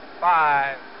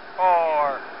5,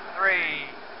 4, 3,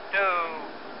 2,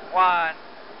 1,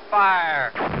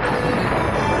 fire!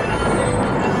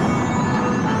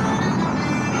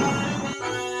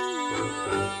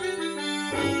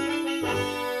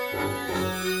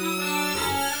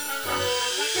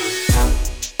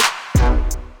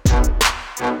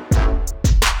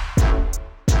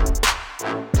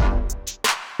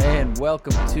 And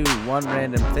welcome to One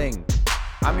Random Thing.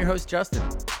 I'm your host, Justin,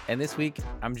 and this week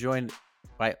I'm joined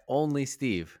by only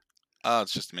Steve. Oh,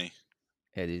 it's just me.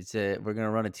 Hey, we're going to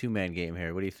run a two-man game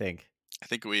here. What do you think? I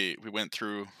think we went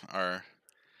through our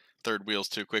third wheels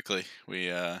too quickly. We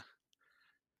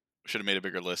should have made a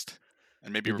bigger list.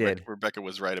 And maybe We did. Rebecca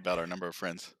was right about our number of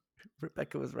friends.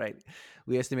 Rebecca was right.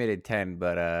 We estimated 10,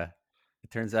 but it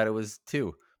turns out it was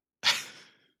 2.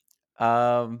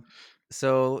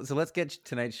 So let's get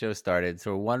tonight's show started.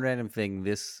 So One Random Thing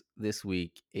this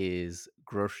week is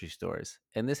grocery stores.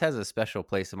 And this has a special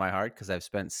place in my heart because I've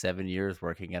spent 7 years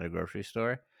working at a grocery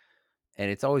store. And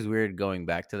it's always weird going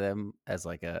back to them as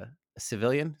like a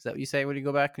civilian. Is that what you say when you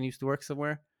go back and used to work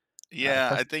somewhere? Yeah,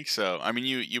 I Plus, think so. I mean,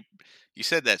 you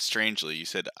said that strangely. You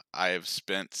said I have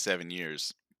spent 7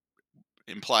 years.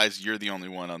 Implies you're the only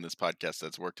one on this podcast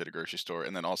that's worked at a grocery store,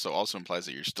 and then also implies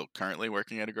that you're still currently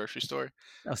working at a grocery store.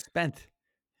 no, spent.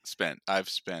 I've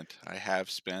spent. I have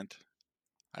spent.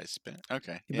 I spent.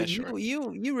 Okay, yeah, But sure.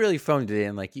 you really phoned it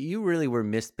in. Like you really were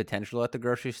missed potential at the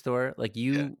grocery store. Like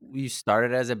Yeah. you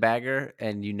started as a bagger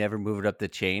and you never moved up the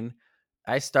chain.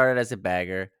 I started as a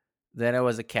bagger, then I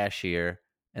was a cashier,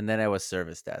 and then I was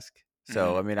service desk.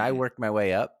 So I mean, I Hmm. worked my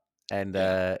way up, and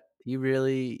Yeah. you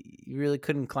really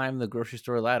couldn't climb the grocery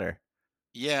store ladder.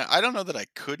 Yeah, I don't know that I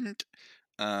couldn't.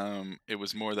 It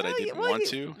was more that I Well, didn't want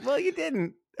to. you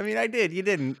didn't. I mean, I did. You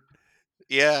didn't.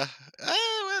 Yeah.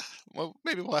 Well,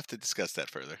 maybe we'll have to discuss that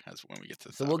further as when we get to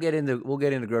the So topic. we'll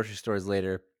get into grocery stores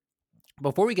later.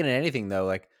 Before we get into anything though,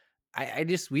 like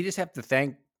we just have to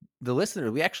thank the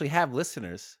listener. We actually have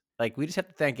listeners. Like we just have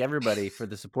to thank everybody for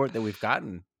the support that we've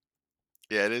gotten.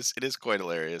 Yeah, it is quite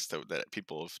hilarious that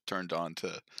people have turned on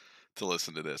to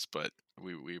listen to this, but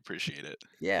we appreciate it.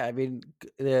 Yeah, I mean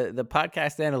the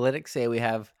podcast analytics say we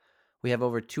have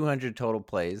over 200 total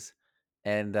plays,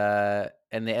 and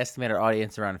they estimate our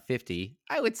audience around 50.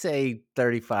 I would say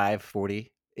 35,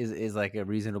 40 is like a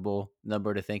reasonable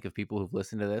number to think of people who've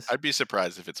listened to this. I'd be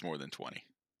surprised if it's more than 20.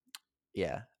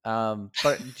 Yeah.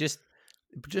 But just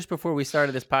before we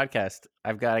started this podcast,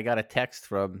 I got a text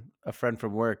from a friend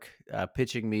from work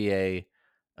pitching me a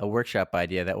workshop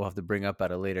idea that we'll have to bring up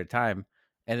at a later time.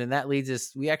 And then that leads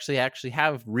us. We actually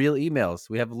have real emails.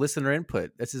 We have listener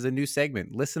input. This is a new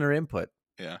segment, listener input.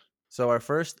 Yeah. So our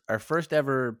first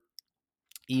ever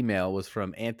email was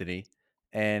from Anthony,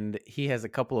 and he has a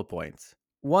couple of points.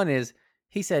 One is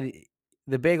he said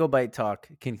the bagel bite talk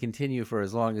can continue for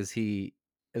as long as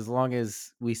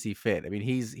we see fit. I mean,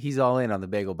 he's all in on the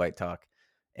bagel bite talk,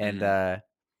 and Hmm.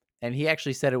 and he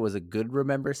actually said it was a good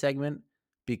remember segment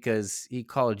because he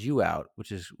called you out,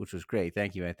 which was great.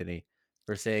 Thank you, Anthony,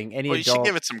 for saying any Well, you should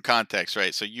give adult. it some context,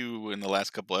 right? So you, in the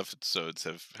last couple episodes,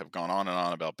 have gone on and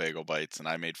on about bagel bites, and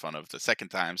I made fun of the second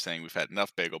time, saying we've had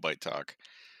enough bagel bite talk.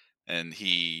 And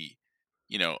he,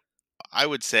 you know, I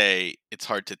would say it's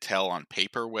hard to tell on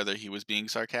paper whether he was being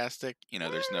sarcastic. I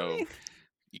mean,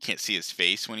 You can't see his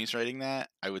face when he's writing that.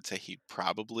 I would say he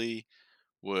probably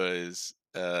was,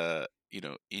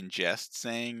 in jest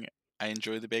saying, I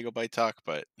enjoy the bagel bite talk,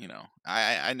 but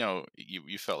I know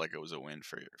you felt like it was a win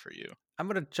for you. I'm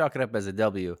gonna chalk it up as a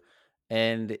W.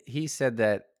 And he said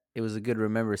that it was a good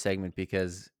remember segment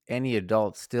because any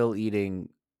adult still eating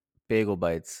bagel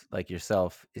bites like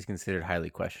yourself is considered highly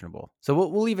questionable. So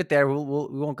we'll leave it there. We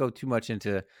won't go too much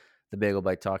into the bagel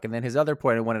bite talk. And then his other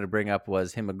point I wanted to bring up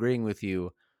was him agreeing with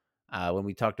you when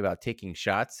we talked about taking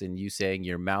shots and you saying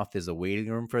your mouth is a waiting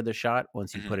room for the shot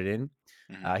once you Hmm. put it in.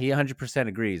 Hmm. He 100%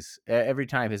 agrees. Every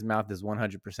time his mouth is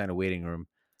 100% a waiting room,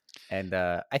 and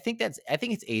I think it's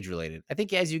age related. I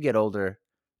think as you get older,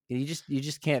 you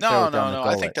just can't throw No, it down no, the no.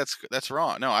 I think gullet. that's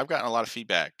wrong. No, I've gotten a lot of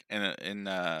feedback, and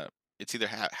it's either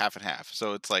half and half.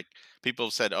 So it's like people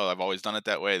have said, "Oh, I've always done it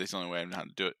that way. This is the only way I know how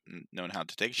to do it, knowing how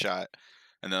to take a shot."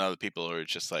 And then other people are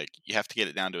just like, "You have to get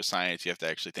it down to a science. You have to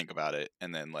actually think about it,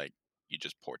 and then like you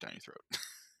just pour it down your throat."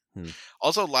 Hmm.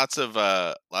 Also, lots of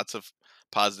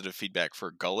positive feedback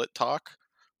for gullet talk,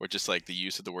 or just like the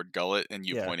use of the word gullet, and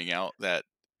you Yeah. pointing out that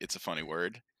it's a funny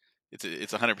word. It's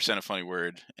 100% a funny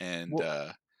word, and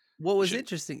What what you was should,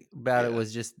 interesting about it yeah.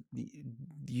 was just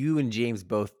you and James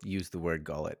both used the word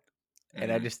gullet. And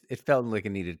Hmm. it felt like it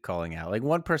needed calling out. Like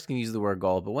one person can use the word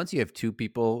gullet, but once you have two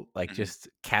people like Hmm. just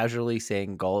casually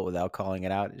saying gullet without calling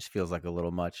it out, it just feels like a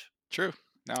little much. True.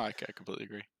 No, I completely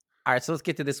agree. All right, so let's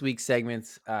get to this week's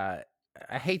segments. I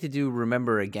hate to do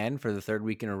remember again for the third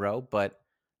week in a row, but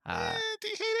Do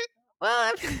you hate it?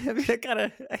 well, I mean, I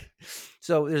gotta.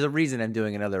 So there's a reason I'm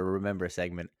doing another remember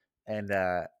segment, and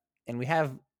we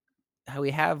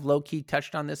have low key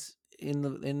touched on this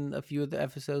in a few of the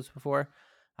episodes before,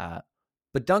 uh,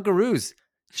 but Dunkaroos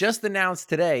just announced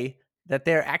today that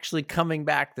they're actually coming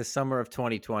back the summer of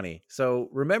 2020. So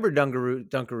remember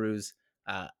Dunkaroos.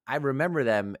 I remember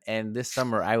them, and this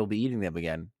summer I will be eating them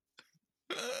again.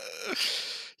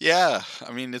 Yeah,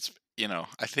 I mean it's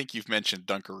I think you've mentioned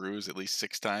Dunkaroos at least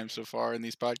 6 times so far in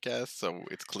these podcasts, so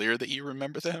it's clear that you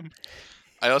remember them.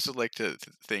 I also like to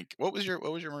think what was your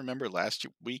remember last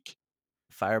week?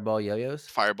 Fireball yo-yos.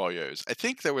 Fireball Yos. I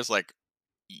think there was like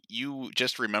you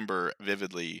just remember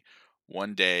vividly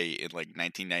one day in like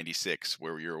 1996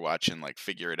 where you were watching like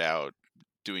Figure It Out,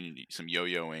 doing some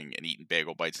yo-yoing and eating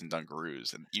bagel bites and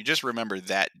Dunkaroos, and you just remember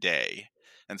that day.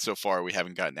 And so far, we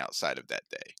haven't gotten outside of that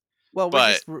day. Well, we're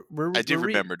But just we're I do we're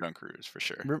re- remember Dunkaroos for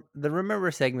sure. the remember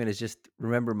segment is just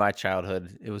remember my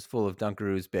childhood. It was full of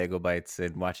Dunkaroos, bagel bites,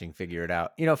 and watching Figure It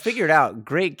Out. Figure It Out,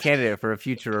 great candidate for a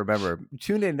future remember.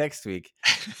 Tune in next week.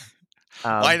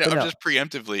 Well, But I'm no, just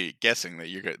preemptively guessing that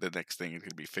the next thing is going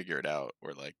to be Figure It Out,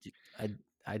 or like I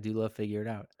I do love Figure It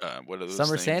Out. what are those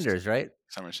Summer things? Sanders, right?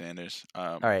 Summer Sanders,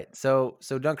 All right. So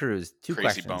Dunkaroos, two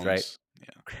Crazy questions, right? Bones.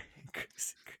 Yeah.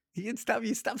 You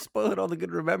stop spoiling all the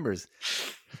good remembers.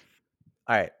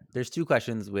 All right. There's two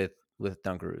questions with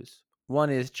Dunkaroos. One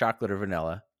is chocolate or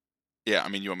vanilla. Yeah, I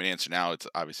mean, you want me to answer now? It's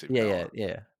obviously Yeah, yeah, vanilla.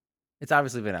 yeah. It's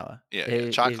obviously vanilla. Yeah, yeah.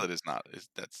 If Chocolate is not.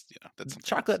 That's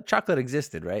something else. chocolate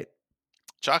existed, right?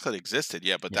 Chocolate existed,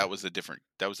 yeah, but Yeah, that was a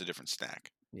different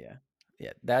snack. yeah,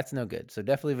 yeah. That's no good. So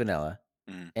definitely vanilla.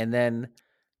 Mhm, And then,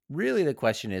 really, the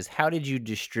question is, how did you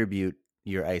distribute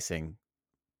your icing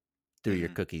through your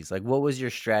mhm. cookies? Like, what was your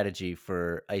strategy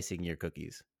for icing your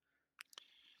cookies?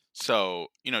 So,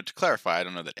 to clarify, I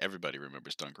don't know that everybody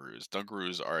remembers Dunkaroos.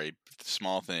 Dunkaroos are a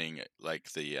small thing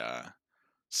like the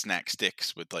snack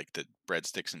sticks with like the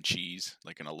breadsticks and cheese,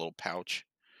 like in a little pouch.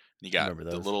 You I got remember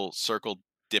the those. little circle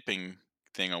dipping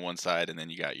thing on one side, and then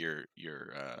you got your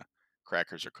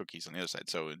crackers or cookies on the other side.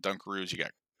 So in Dunkaroos, you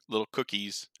got little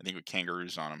cookies, I think with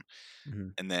kangaroos on them, Hmm.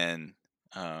 and then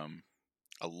um,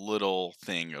 a little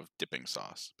thing of dipping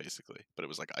sauce, basically. But it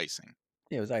was like icing.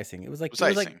 Yeah, it was icing. It was It like was it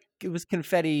was like icing. it was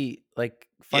confetti, like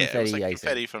Yeah, it was like funfetti icing.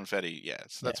 confetti, funfetti. Yeah,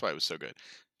 so Yeah. that's why it was so good.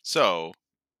 So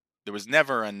there was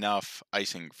never enough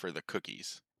icing for the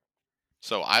cookies.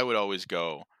 So I would always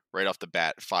go right off the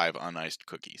bat 5 uniced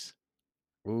cookies.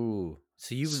 Ooh.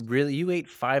 So S- you ate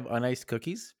 5 uniced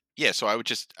cookies? Yeah, so I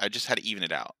just had to even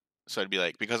it out. So I'd be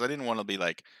like, because I didn't want to be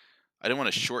like, I didn't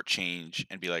want to shortchange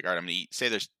and be like, all right, I'm gonna eat. Say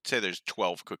there's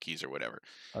 12 cookies or whatever.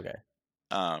 Okay.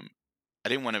 Um, I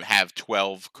didn't want to have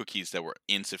 12 cookies that were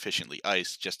insufficiently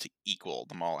iced just to equal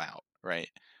them all out, right?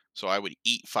 So I would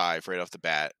eat 5 right off the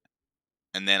bat,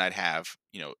 and then I'd have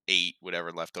 8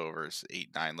 whatever leftovers, 8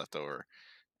 9 leftover,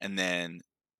 and then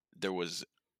there was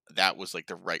that was like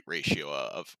the right ratio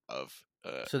of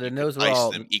So you then could ice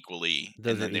them equally,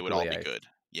 those and are then they would all equally be iced. good.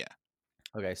 Yeah.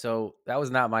 Okay, so that was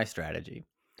not my strategy.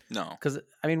 No. Because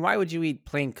I mean, why would you eat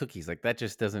plain cookies? Like that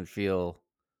just doesn't feel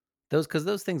those because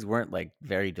those things weren't like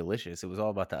very delicious. It was all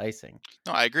about the icing.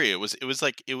 No, I agree. It was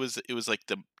like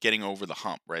the getting over the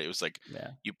hump, right? It was like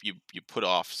Yeah. you put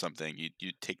off something,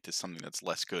 you take to something that's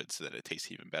less good so that it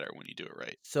tastes even better when you do it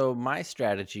right. So my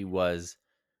strategy was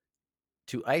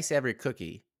to ice every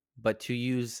cookie, but to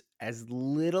use as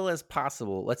little as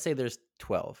possible. Let's say there's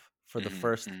 12 for the Mhm.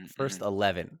 Mhm. first Mhm.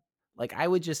 11. Like I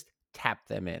would just tap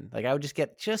them in. Like I would just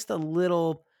get just a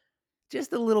little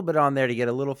bit on there to get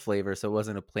a little flavor so it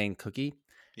wasn't a plain cookie.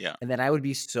 Yeah. And then I would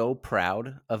be so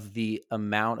proud of the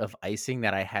amount of icing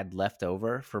that I had left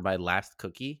over for my last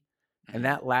cookie. And Mhm.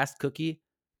 that last cookie,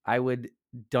 I would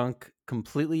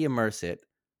completely immerse it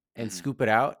and Mhm. scoop it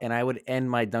out. And I would end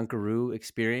my Dunkaroo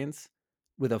experience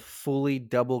with a fully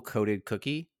double coated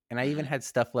cookie. And I even Mhm. had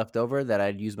stuff left over that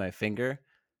I'd use my finger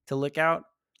to lick out.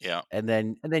 Yeah. And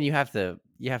then you have to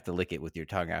lick it with your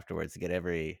tongue afterwards to get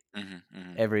Mhm.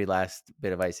 Mhm. every last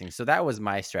bit of icing. So that was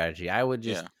my strategy. I would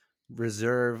just Yeah.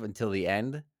 reserve until the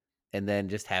end and then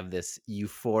just have this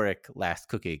euphoric last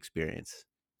cookie experience.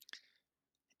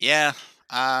 Yeah.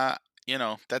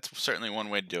 That's certainly one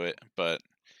way to do it, but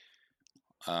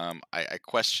I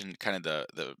question kind of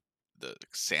the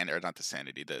or not the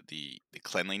sanity, the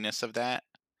cleanliness of that.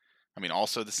 I mean,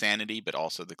 also the sanity, but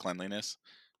also the cleanliness.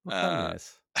 Well, Uh,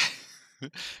 cleanliness.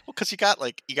 well, because you got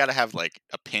to have like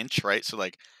a pinch, right? So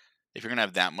like, if you're gonna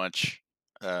have that much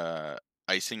uh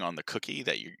icing on the cookie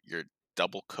that you're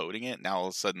double coating it. Now all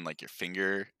of a sudden, like your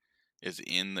finger is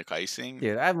in the icing.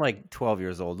 Dude, I'm like 12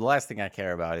 years old. The last thing I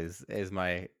care about is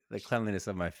the cleanliness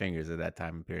of my fingers at that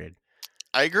time period.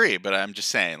 I agree, but I'm just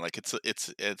saying, like it's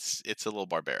a little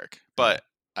barbaric. Yeah. But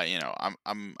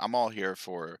I'm all here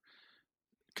for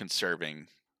conserving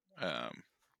um,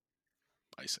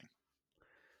 icing.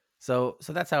 So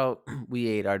that's how we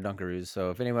ate our Dunkaroos. So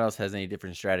if anyone else has any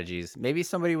different strategies, maybe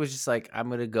somebody was just like, I'm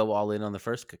gonna go all in on the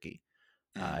first cookie.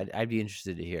 Mm. I'd be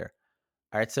interested to hear.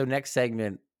 All right. So next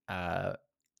segment,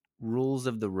 rules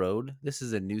of the road. This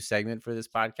is a new segment for this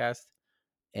podcast,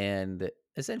 and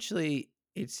essentially,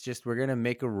 it's just we're gonna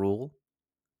make a rule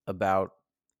about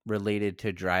related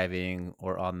to driving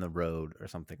or on the road or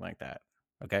something like that.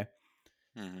 Okay.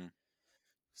 Hmm.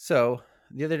 So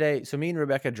the other day, so me and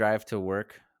Rebecca drive to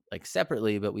work like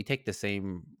separately, but we take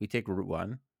Route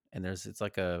 1, and it's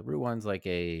like a Route 1's like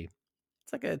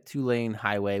it's like a 2-lane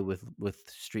highway with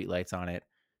street lights on it.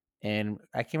 And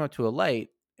I came up to a light,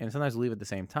 and sometimes we leave at the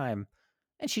same time,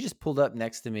 and she just pulled up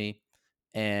next to me,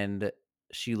 and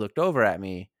she looked over at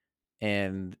me,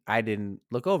 and I didn't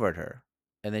look over at her.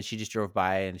 And then she just drove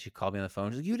by, and she called me on the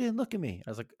phone. She's like, "You didn't look at me." I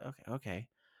was like, "Okay."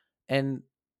 And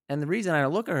the reason I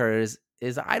don't look at her is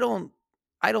I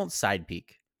don't side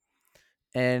peek.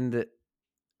 And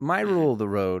my Hmm. rule of the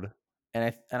road,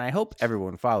 and I hope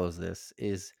everyone follows this,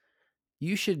 is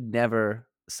you should never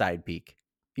side peek.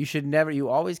 You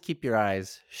always keep your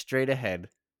eyes straight ahead,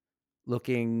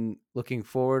 looking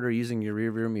forward or using your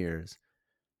rear view mirrors.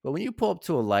 But when you pull up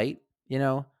to a light,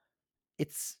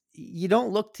 it's you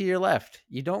don't look to your left,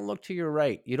 you don't look to your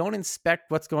right, you don't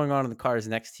inspect what's going on in the cars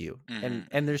next to you. Hmm.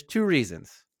 And there's two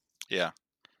reasons. Yeah.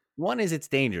 One is it's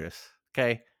dangerous.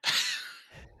 Okay,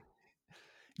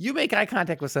 you make eye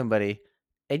contact with somebody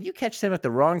and you catch them at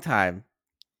the wrong time.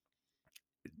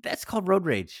 That's called road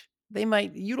rage.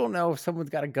 You don't know if someone's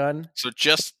got a gun. So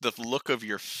just the look of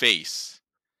your face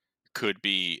could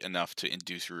be enough to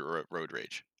induce road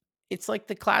rage. It's like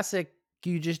the classic,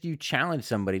 you challenge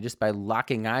somebody just by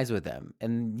locking eyes with them,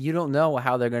 and you don't know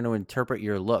how they're going to interpret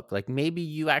your look. Like maybe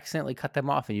you accidentally cut them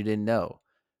off and you didn't know.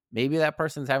 Maybe that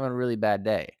person's having a really bad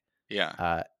day. Yeah.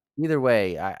 Uh, Either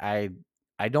way, I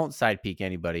don't side peek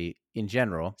anybody in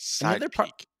general. And Side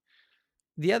peek.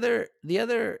 the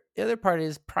other part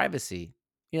is privacy.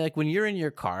 Like when you're in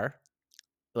your car,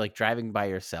 like driving by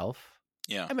yourself,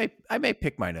 Yeah. I may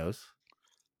pick my nose.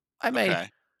 I may Okay.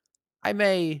 I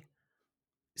may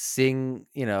sing,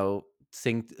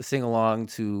 sing along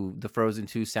to the Frozen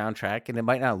 2 soundtrack, and it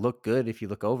might not look good if you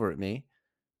look over at me.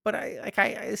 But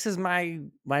this is my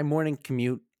morning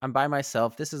commute. I'm by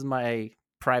myself. This is my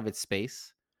private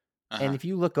space. And Uh-huh. if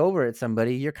you look over at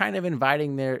somebody, you're kind of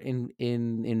inviting in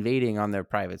invading on their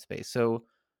private space. So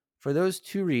for those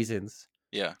two reasons,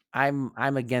 Yeah. I'm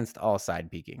against all side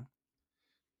peeking.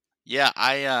 Yeah,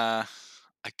 I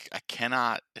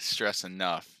cannot stress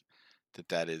enough that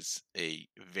that is a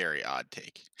very odd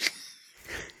take.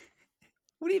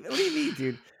 What do you mean,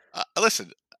 dude?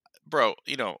 Listen, bro,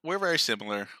 we're very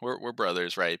similar. We're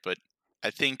brothers, right? But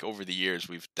I think over the years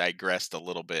we've digressed a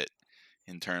little bit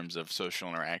in terms of social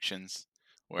interactions.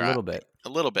 A Where little bit. a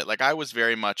little bit, like I was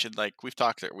very much in, like we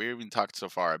even talked so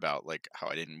far about like how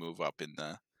I didn't move up in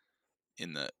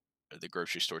the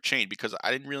grocery store chain because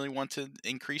I didn't really want to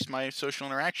increase my social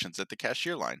interactions at the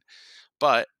cashier line.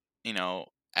 But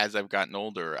as I've gotten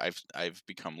older, I've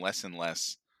become less and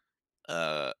less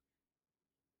uh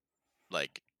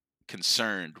like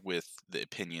concerned with the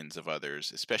opinions of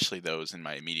others, especially those in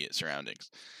my immediate surroundings.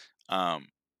 Um,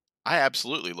 I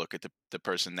absolutely look at the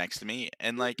person next to me,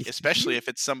 and like especially You if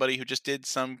it's somebody who just did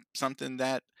something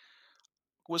that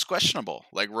was questionable,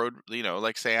 like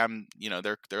like say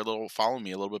they're a little following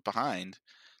me a little bit behind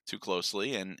too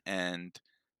closely, and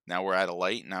now we're at a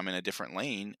light and I'm in a different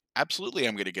lane. Absolutely,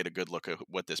 I'm going to get a good look at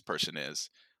what this person is.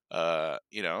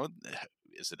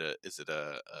 Is it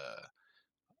a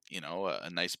a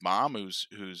nice mom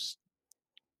who's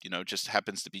just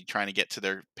happens to be trying to get to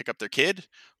their pick up their kid,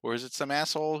 or is it some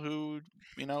asshole who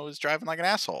is driving like an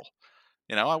asshole?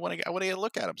 I want to get a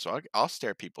look at them, so I'll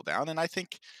stare people down, and I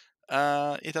think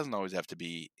it doesn't always have to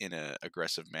be in a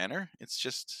aggressive manner. It's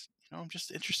just I'm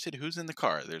just interested who's in the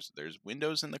car. There's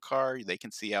windows in the car. They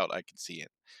can see out. I can see it.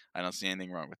 I don't see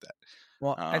anything wrong with that.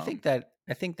 Well, I think that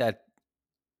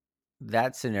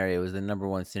scenario is the number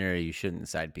one scenario you shouldn't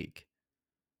side peek.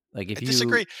 Like I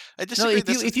disagree. I no, disagree.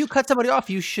 This if is you cut somebody off,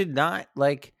 you should not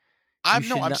you I'm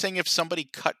no. should I'm not. saying if somebody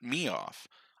cut me off,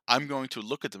 I'm going to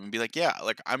look at them and be like, yeah,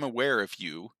 like I'm aware of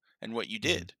you and what you Mhm.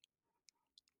 did.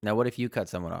 Now, what if you cut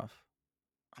someone off?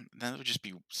 That would just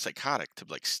be psychotic to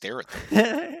like stare at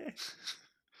them.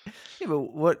 Yeah,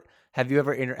 but Have you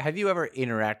ever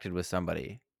interacted with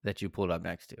somebody that you pulled up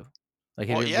next to? Like,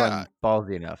 have Well, you ever yeah. been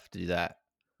ballsy enough to do that?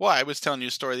 Well, I was telling you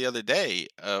a story the other day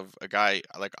of a guy,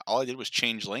 like, all I did was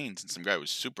change lanes, and some guy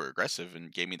was super aggressive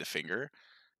and gave me the finger,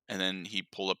 and then he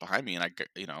pulled up behind me, and I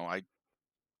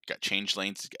got changed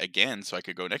lanes again so I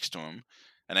could go next to him,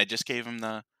 and I just gave him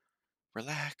the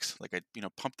relax, like, I,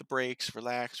 pump the brakes,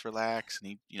 relax, relax,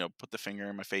 and he, put the finger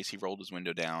in my face. He rolled his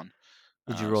window down,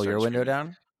 Did you roll your started window screaming.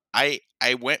 down?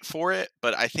 I went for it,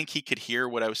 but I think he could hear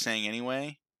what I was saying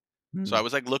anyway. So I Hmm.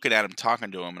 was like looking at him,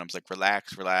 talking to him, and I was like,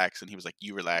 "Relax, relax," and he was like,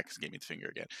 "You relax," and gave me the finger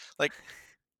again. Like,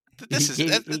 He this is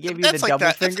gave he gave you the that's like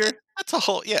double that. finger? That's a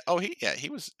whole, yeah. Oh, he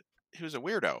was a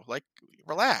weirdo. Like,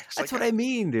 relax. That's Like, what I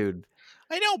mean, dude.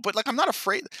 I know, but like, I'm not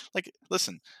afraid. Like,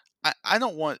 listen, I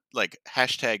don't want like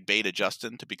hashtag beta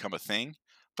Justin to become a thing,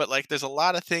 but like, there's a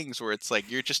lot of things where it's like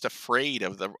you're just afraid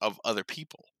of other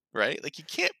people, right? Like, you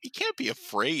can't be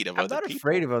afraid of I'm other not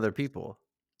afraid people. of other people.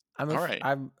 All right,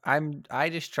 I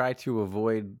just try to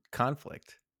avoid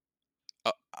conflict.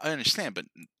 I understand,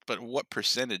 but what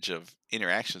percentage of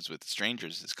interactions with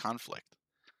strangers is conflict?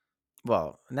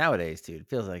 Well, nowadays, dude, it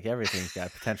feels like everything's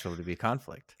got potential to be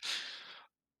conflict.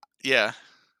 Yeah,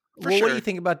 for Well, what do you sure.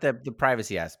 think about the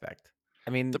privacy aspect? I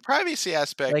The mean, privacy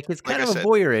like, aspect, it's like kind I of a said,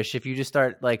 voyeurish if you just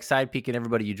start, like, side peeking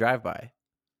everybody you drive by.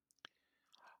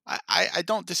 I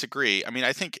don't disagree. I mean,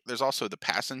 I think there's also the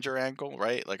passenger angle,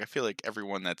 right? Like, I feel like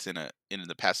everyone that's in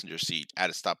the passenger seat at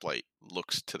a stoplight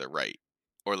looks to the right,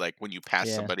 or like when you pass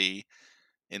Yeah, somebody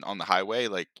in on the highway,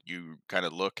 like you kind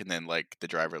of look, and then like the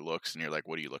driver looks, and you're like,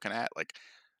 "What are you looking at?" Like,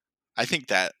 I think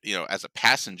that, as a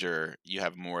passenger, you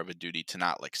have more of a duty to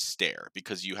not like stare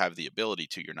because you have the ability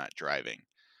to. You're not driving.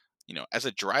 As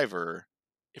a driver,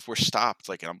 if we're stopped,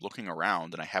 like, and I'm looking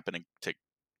around, and I happen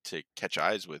to catch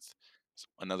eyes with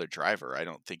another driver, I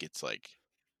don't think it's like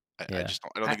I yeah. just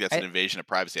don't, I don't I think that's an I invasion of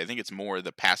privacy. I think it's more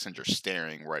the passenger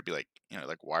staring, where I'd be like,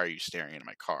 why are you staring into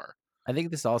my car? I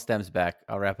think this all stems back.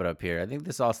 I'll wrap it up here. I think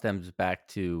this all stems back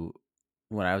to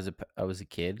when I was a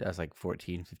kid. I was, like,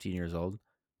 14, 15 years old,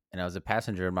 and I was a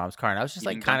passenger in mom's car, and I was just,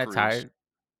 like, Eating kinda Dunkaroos. tired.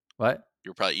 What?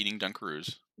 You were probably eating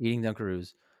Dunkaroos. Eating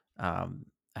Dunkaroos. I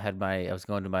was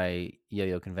going to my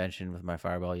yo-yo convention with my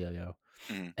Fireball yo-yo,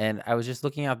 Mhm, and I was just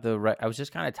looking out I was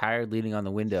just kinda tired leaning on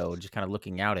the window, just kinda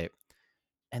looking out it,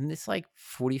 and this, like,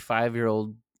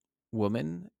 45-year-old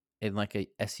woman in, like, a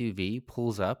SUV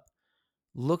pulls up,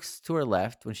 looks to her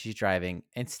left when she's driving,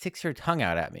 and sticks her tongue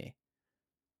out at me,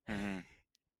 mhm,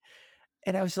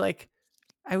 and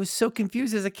I was so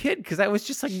confused as a kid because I was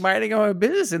just, like, minding my own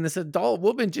business, and this adult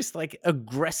woman just, like,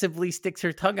 aggressively sticks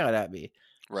her tongue out at me,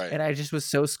 right. and I just was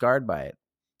so scarred by it.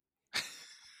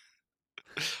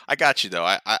 I got you though.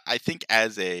 I think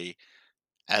as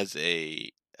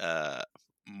a uh,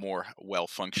 more well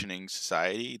functioning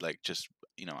society, like, just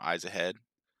eyes ahead.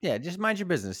 Yeah, just mind your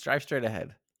business, drive straight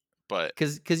ahead. But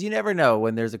Because you never know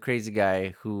when there's a crazy guy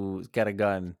who's got a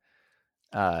gun,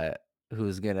 uh,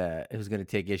 who's gonna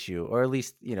take issue, or at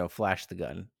least, flash the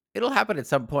gun. It'll happen at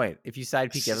some point if you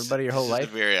side peek this is everybody your this whole is a life.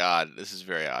 very odd. This is a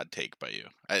very odd take by you.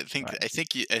 I think Right. I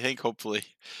think you, I think hopefully,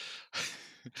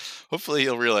 hopefully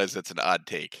you'll realize that's an odd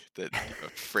take. That you're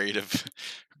afraid of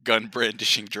gun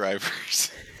brandishing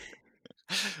drivers.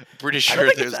 Pretty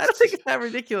sure there's. I don't think it's that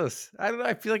ridiculous. I don't know,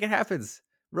 I feel like it happens.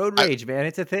 Road I, rage, man,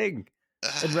 it's a thing.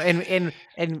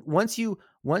 And once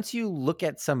you look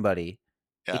at somebody,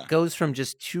 yeah, it goes from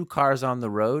just 2 cars on the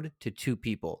road to 2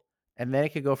 people, and then it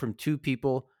could go from 2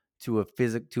 people to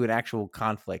an actual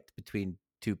conflict between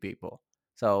 2 people.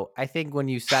 So, I think when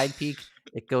you side peek,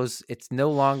 it's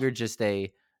no longer just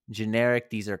a generic,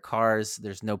 "These are cars,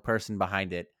 there's no person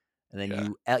behind it," and then yeah.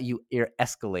 you're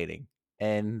escalating,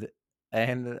 and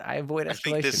I avoid I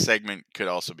think this escalation. segment could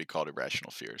also be called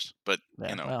irrational fears, but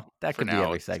Yeah, well, that for could be now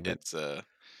every it's segment. it's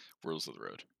rules of the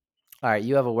road. Alright,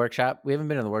 you have a workshop? We haven't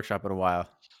been in the workshop in a while.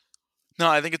 No,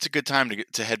 I think it's a good time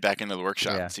to head back into the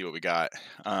workshop and Yeah. see what we got.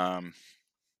 Um,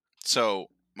 so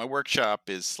my workshop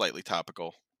is slightly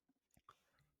topical,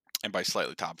 and by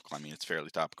slightly topical, I mean it's fairly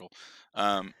topical.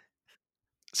 Um,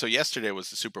 so yesterday was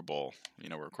the Super Bowl.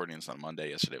 We're recording this on Monday.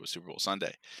 Yesterday was Super Bowl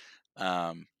Sunday,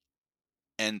 um,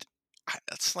 and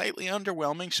a slightly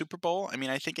underwhelming Super Bowl. I mean,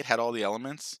 I think it had all the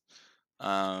elements.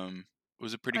 It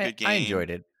was a pretty good I game. enjoyed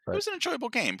it, It but was an enjoyable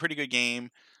game, pretty good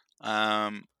game.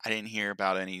 I didn't hear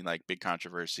about any like big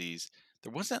controversies.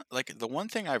 There wasn't, like, the one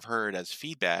thing I've heard as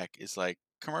feedback is like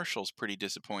commercials pretty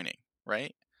disappointing,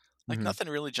 right? Like, mhm. nothing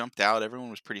really jumped out. Everything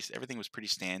was pretty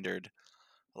standard.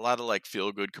 A lot of like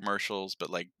feel good commercials, but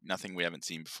like nothing we haven't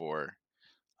seen before.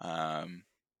 Um,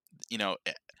 you know,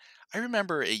 eh, I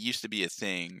remember it used to be a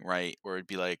thing, right, where it'd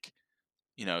be like,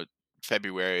 you know,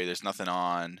 February, there's nothing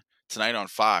on. tonight on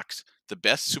Fox, the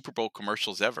best Super Bowl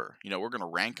commercials ever. We're going to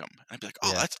rank them. And I'd be like,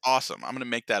 oh, Yeah. that's awesome. I'm going to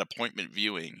make that appointment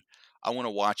viewing. I want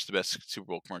to watch the best Super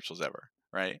Bowl commercials ever.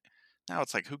 Right now,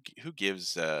 it's like who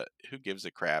gives a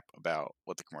crap about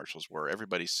what the commercials were?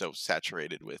 Everybody's so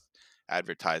saturated with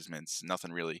advertisements.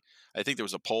 Nothing really. I think there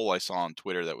was a poll I saw on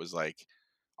Twitter that was like,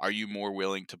 are you more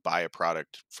willing to buy a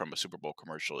product from a Super Bowl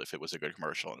commercial if it was a good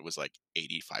commercial? And it was like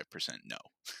 85% no.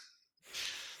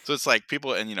 So it's like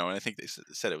people, and I think they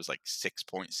said it was like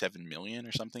 6.7 million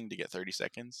or something to get 30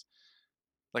 seconds.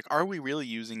 Like, are we really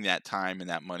using that time and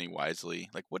that money wisely?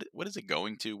 Like, what is it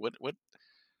going to? What?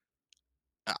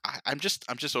 I'm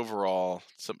just overall.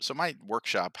 So my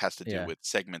workshop has to do Yeah. with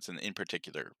segments, and in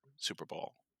particular Super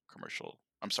Bowl commercial.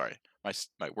 I'm sorry,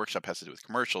 my workshop has to do with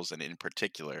commercials, and in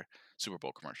particular Super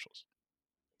Bowl commercials.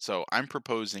 So I'm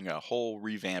proposing a whole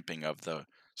revamping of the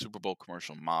Super Bowl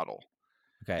commercial model.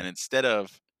 Okay. And instead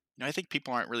of, I think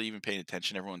people aren't really even paying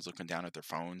attention. Everyone's looking down at their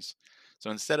phones. So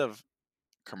instead of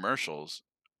commercials,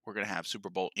 we're going to have Super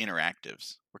Bowl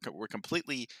interactives. We're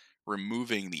completely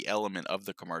removing the element of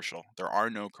the commercial. There are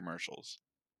no commercials.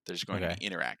 There's going to be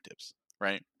interactives,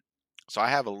 right? So I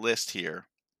have a list here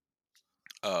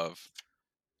of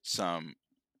some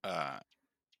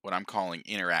what I'm calling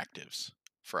interactives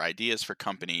for ideas for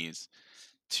companies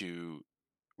to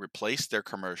replace their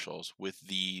commercials with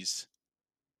these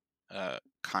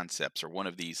concepts or one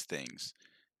of these things,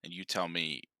 and you tell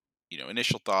me,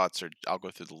 initial thoughts, or I'll go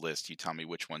through the list. You tell me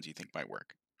which ones you think might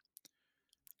work.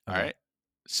 Okay. All right.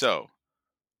 So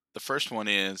the first one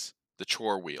is the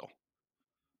chore wheel.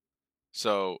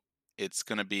 So it's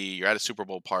going to be, you're at a Super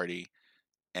Bowl party,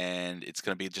 and it's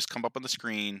going to be just come up on the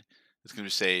screen. It's going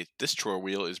to say, this chore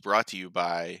wheel is brought to you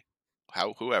by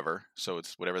whoever. So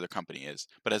it's whatever the company is,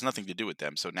 but it has nothing to do with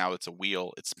them. So now it's a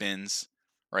wheel, it spins,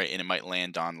 right? And it might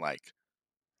land on like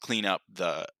clean up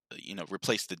the,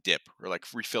 replace the dip, or like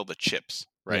refill the chips,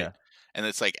 right? Yeah. And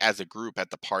it's like, as a group at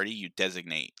the party, you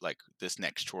designate like, this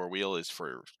next chore wheel is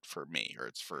for me, or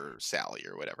it's for Sally,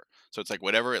 or whatever. So it's like,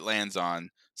 whatever it lands on,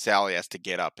 Sally has to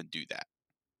get up and do that,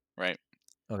 right?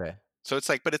 Okay. So it's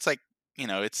like, but it's like,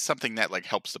 it's something that like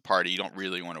helps the party. You don't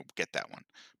really want to get that one,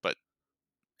 but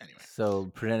anyway.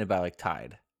 So presented by like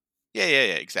Tide. Yeah,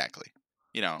 exactly.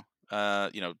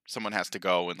 Someone has to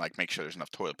go and like make sure there's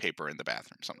enough toilet paper in the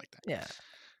bathroom, something like that.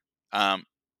 Yeah.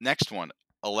 Next one,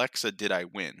 Alexa, did I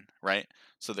win? Right?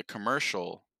 So the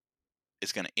commercial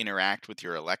is going to interact with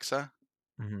your Alexa,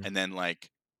 Mm-hmm. and then like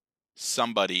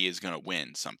somebody is going to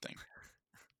win something.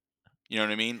 You know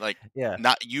what I mean? Like, Yeah.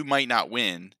 you might not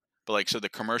win, but like, so the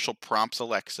commercial prompts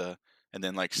Alexa, and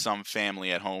then like some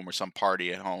family at home or some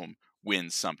party at home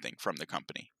wins something from the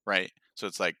company, right? So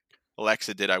it's like,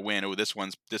 Alexa, did I win? Oh, this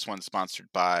one's sponsored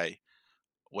by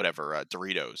whatever,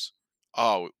 Doritos.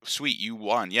 Oh, sweet, you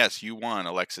won. Yes, you won,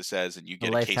 Alexa says, and you A get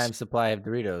a lifetime case. supply of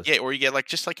Doritos. Yeah, or you get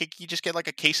like you just get like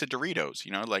a case of Doritos.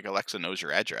 Like Alexa knows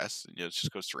your address. It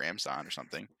just goes through Amazon or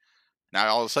something. Now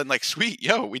all of a sudden, like, sweet,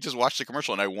 yo, we just watched the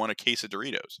commercial and I won a case of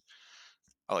Doritos.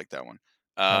 I like that one.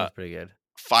 That was pretty good.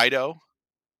 Fido.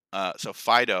 So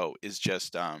Fido is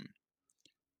just I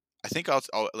think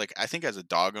I think as a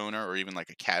dog owner or even like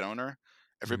a cat owner,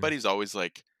 everybody's always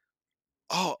like,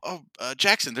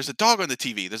 Jackson, there's a dog on the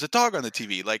TV. There's a dog on the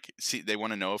TV. Like, see, they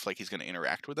want to know if like he's going to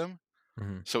interact with them.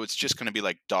 Mm-hmm. So it's just going to be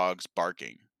like dogs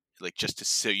barking, like just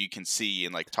so you can see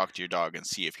and like talk to your dog and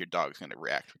see if your dog's going to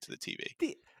react to the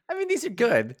TV. These are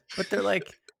good, but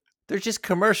they're just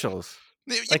commercials.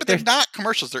 Yeah, like but they're not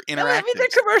commercials. They're interactive. No, they're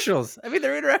commercials.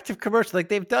 They're interactive commercials. Like,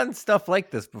 they've done stuff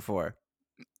like this before.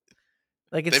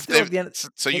 Like, it's still the end.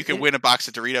 So you can win a box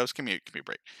of Doritos. Give me a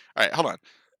break. All right, hold on.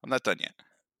 I'm not done yet.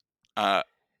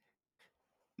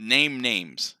 Name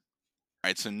names. All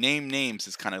right, so name names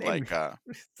is kind of like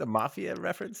it's a mafia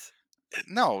reference.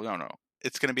 No.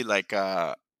 It's gonna be like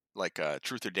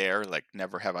Truth or Dare, like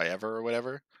Never Have I Ever or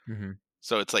whatever. Mm-hmm.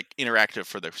 So it's like interactive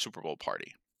for the Super Bowl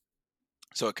party.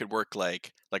 So it could work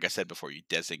like I said before, you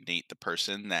designate the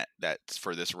person that's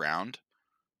for this round,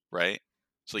 right?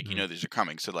 So like, these are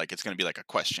coming. So like, it's gonna be like a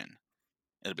question.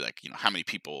 It'll be like, how many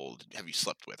people have you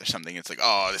slept with or something? It's like,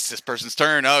 oh, it's this person's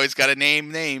turn. Oh, he's got to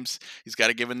name names. He's got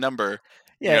to give a number.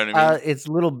 Yeah, you know what I mean? It's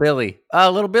Little Billy.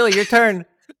 Little Billy, your turn.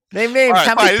 Name names. All right,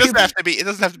 How fine. many It doesn't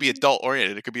people? have to be adult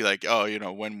oriented. It could be like, oh,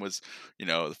 when was,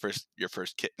 your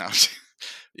first kid? No,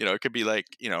 it could be like,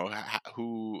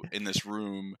 who in this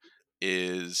room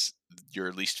is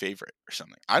your least favorite or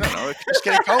something. I don't know. Just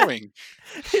get it going.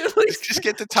 just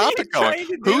get the topic going.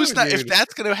 Who's not? If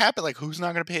that's gonna happen, like, who's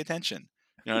not gonna pay attention?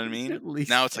 You know what I mean?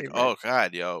 Now it's like, oh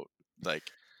god, yo, like,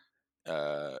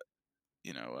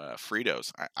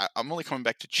 Fritos. I'm only coming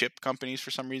back to chip companies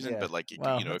for some reason, Yeah. but like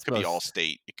Well, it that's could be most.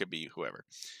 Allstate, it could be whoever.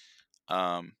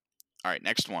 All right,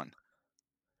 next one.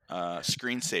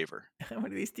 Screensaver. How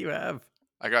many of these do you have?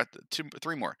 I got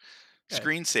three more. Okay.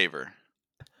 Screensaver.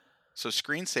 So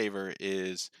screensaver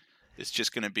it's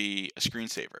just going to be a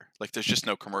screensaver. Like there's just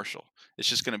no commercial. It's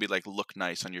just going to be like look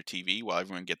nice on your TV while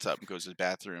everyone gets up and goes to the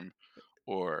bathroom.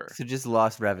 Or So just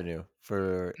lost revenue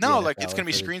for the no, like it's NFL going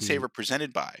and to be for the TV. screensaver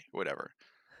presented by whatever.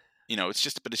 It's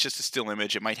just a still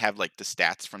image. It might have like the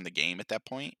stats from the game at that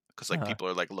point because like Uh-huh. people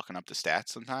are like looking up the stats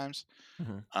sometimes.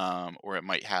 Mhm. Or it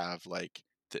might have like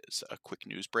a quick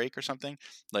news break or something.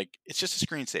 Like it's just a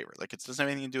screensaver. Like it doesn't have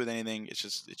anything to do with anything. It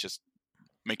just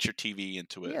makes your TV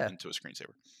into a Yeah.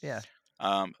 screensaver. Yeah.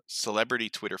 Celebrity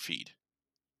Twitter feed.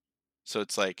 So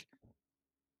it's like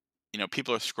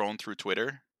people are scrolling through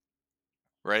Twitter,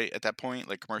 right? At that point,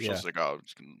 like commercials, Yeah. like oh, I'm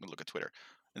just gonna look at Twitter.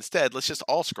 Instead, let's just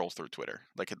all scroll through Twitter,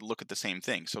 like look at the same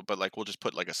thing. So, but like we'll just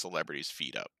put like a celebrity's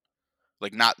feed up,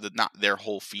 like not their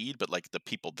whole feed, but like the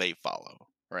people they follow,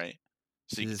 right?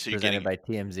 So, Is this you're presented getting by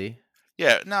TMZ?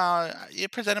 yeah, no,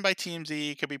 presented by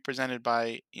TMZ. It could be presented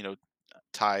by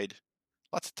Tide,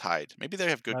 lots of Tide. Maybe they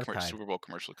have A good lot of Tide. Super Bowl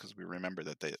commercials because we remember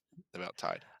that they about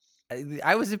Tide.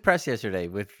 I was impressed yesterday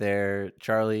with their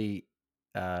Charlie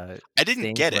I didn't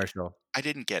Stain get it. commercial. I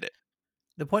didn't get it.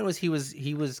 The point was he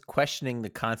was questioning the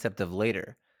concept of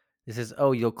later. He says,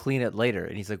 "Oh, you'll clean it later,"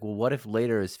 and he's like, "Well, what if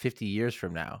later is 50 years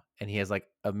from now?" And he has like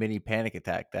a mini panic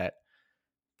attack that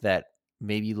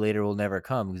maybe later will never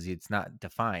come because it's not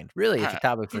defined. Really, it's a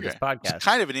topic for this Okay. It's podcast.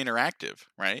 kind of an interactive,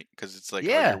 right? Because it's like, oh,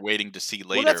 you're Yeah. waiting to see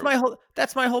Well, later.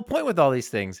 that's my whole point with all these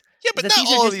things Yeah, is but that not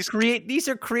these are all of just these. these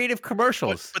are creative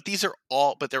commercials. But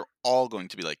they're all going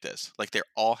to be like this. Like they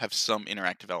all have some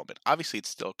interactive element. Obviously, it's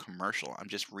still commercial. I'm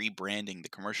just rebranding the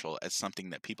commercial as something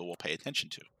that people will pay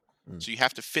attention to. Mm. So you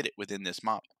have to fit it within this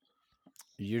model.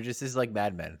 You're just as like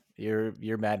Mad Men.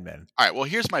 You're Mad Men. All right. Well,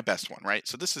 here's my best one, right?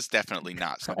 So this is definitely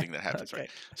not something that happens, right?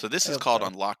 Okay. So this I is hope called so.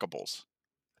 unlockables,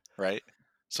 right?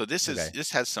 So Okay.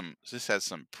 this has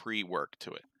some pre-work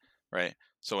to it, right?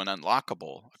 So an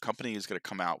unlockable, a company is going to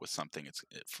come out with something.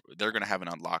 They're going to have an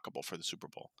unlockable for the Super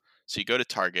Bowl. So you go to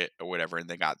Target or whatever, and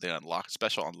they got the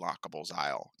special unlockables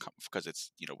aisle because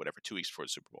it's whatever 2 weeks before the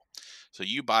Super Bowl. So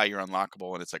you buy your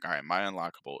unlockable, and it's like, all right, my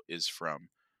unlockable is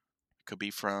could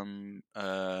be from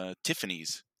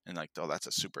Tiffany's, and like, oh, that's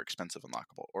a super expensive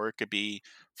unlockable, or it could be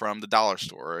from the dollar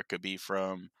store, or it could be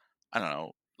from I don't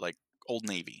know, like Old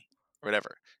Navy or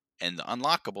whatever. And the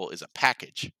unlockable is a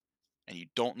package, and you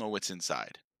don't know what's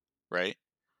inside, right?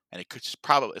 And it could just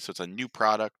probably so it's a new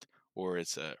product, or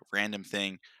it's a random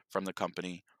thing from the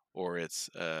company, or it's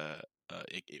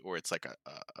or it's like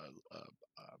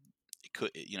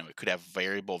it could have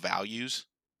variable values,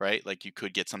 right? Like you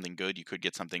could get something good, you could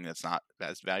get something that's not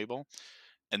as valuable.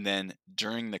 And then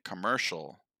during the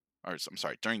commercial, or I'm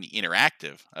sorry, during the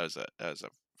interactive, that was a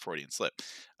Freudian slip.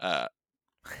 Uh,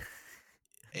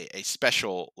 a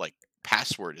special like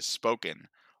password is spoken,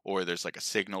 or there's like a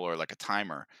signal or like a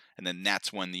timer, and then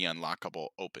that's when the unlockable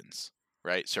opens.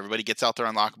 Right, so everybody gets out their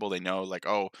unlockable. They know, like,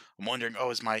 oh, I'm wondering,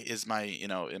 oh, is my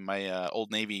in my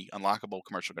Old Navy unlockable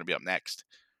commercial going to be up next?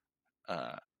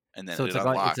 And then So it it's like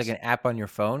unlocks. an app on your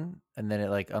phone, and then it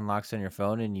like unlocks on your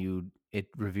phone, and it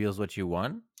reveals what you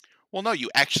won. Well, no, you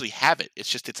actually have it. It's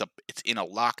just it's in a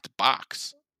locked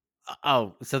box.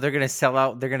 Oh, so they're gonna sell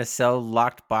out. They're gonna sell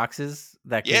locked boxes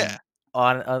that Yeah. can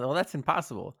on. Well, that's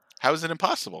impossible. How is it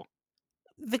impossible?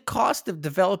 The cost of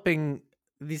developing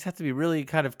these have to be really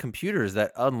kind of computers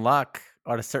that unlock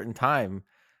at a certain time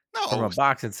from a No.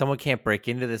 box, and someone can't break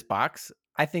into this box.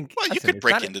 I think. Well, you Listen, could it's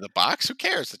break not. into the box. Who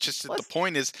cares? It's just that the Let's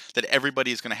point is that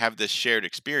everybody is going to have this shared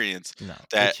experience no. It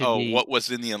that, should oh, be. what was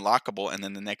in the unlockable? And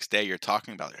then the next day you're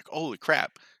talking about, like, holy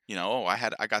crap, oh,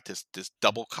 I got this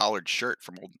double collared shirt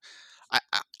from old.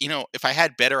 If I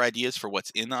had better ideas for what's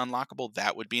in the unlockable,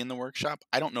 that would be in the workshop.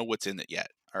 I don't know what's in it yet.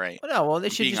 All right. Well, no, well, it I'm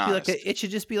should being just be like honest. it should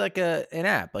just be like an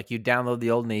app. Like you download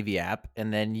the Old Navy app,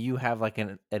 and then you have like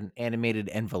an animated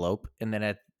envelope, and then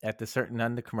at the certain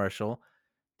on the commercial,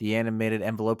 the animated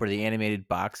envelope or the animated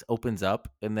box opens up,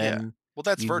 and Yeah. then Well,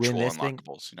 that's you win virtual this thing.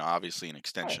 unlockables, obviously an Right.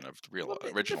 extension of the real Well, the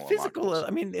original physical. unlockables.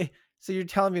 I mean, so you're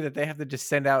telling me that they have to just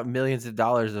send out millions of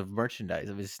dollars of merchandise?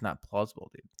 I mean, it's just not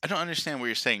plausible, dude. I don't understand where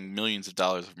you're saying millions of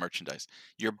dollars of merchandise.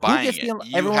 You're Who buying gets it. You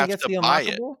everyone have gets to the buy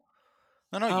it. unlockable?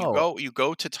 No, Oh, you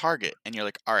go to Target and you're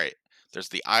like, all right, there's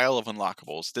the aisle of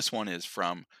unlockables. This one is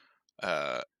from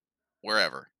uh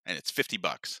wherever, and it's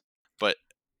 $50. But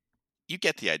you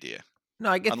get the idea. no,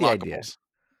 I get the idea. Unlockables,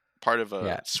 part of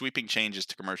Yeah, sweeping changes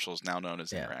to commercials now known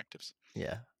as yeah, interactives.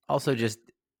 yeah. Also, Okay. just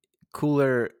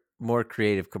cooler more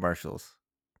creative commercials.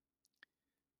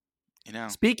 You know,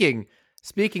 Speaking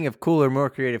of cooler, more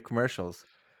creative commercials,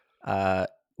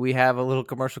 we have a little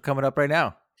commercial coming up right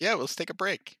now. yeah, let's take a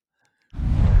break.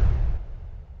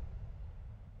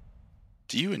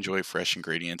 Do you enjoy fresh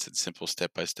ingredients and simple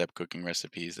step-by-step cooking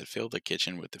recipes that fill the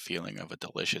kitchen with the feeling of a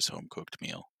delicious home-cooked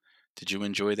meal? Did you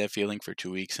enjoy that feeling for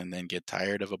 2 weeks and then get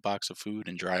tired of a box of food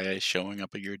and dry ice showing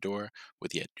up at your door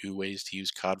with yet new ways to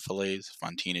use cod fillets,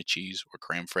 fontina cheese, or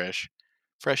creme fraiche?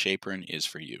 Fresh Apron is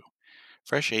for you.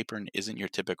 Fresh Apron isn't your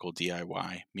typical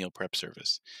DIY meal prep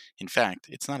service. In fact,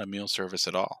 it's not a meal service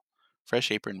at all.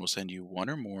 Fresh Apron will send you one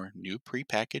or more new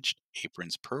prepackaged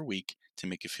aprons per week to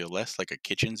make you feel less like a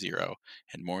kitchen zero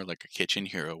and more like a kitchen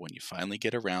hero when you finally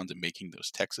get around to making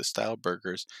those Texas style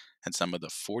burgers and some of the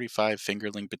 45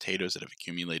 fingerling potatoes that have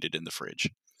accumulated in the fridge.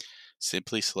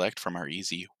 Simply select from our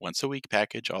easy once a week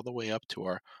package all the way up to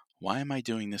our why am I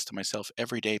doing this to myself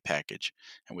every day package.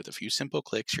 And with a few simple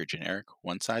clicks, your generic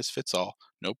one size fits all,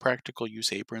 no practical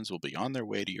use aprons will be on their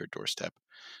way to your doorstep.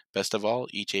 Best of all,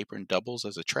 each apron doubles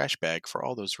as a trash bag for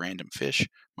all those random fish,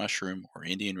 mushroom, or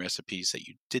Indian recipes that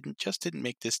you didn't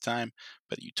make this time,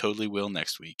 but you totally will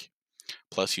next week.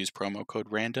 Plus, use promo code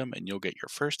RANDOM and you'll get your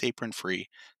first apron free,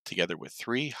 together with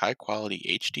 3 high quality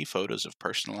HD photos of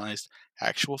personalized,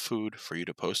 actual food for you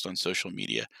to post on social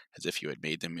media as if you had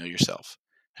made the meal yourself.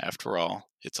 After all,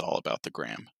 it's all about the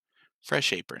gram.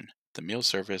 Fresh Apron, the meal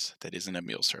service that isn't a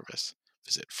meal service.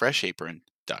 Visit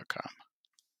freshapron.com.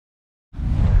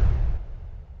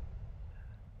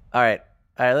 All right,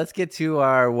 let's get to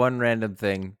our one random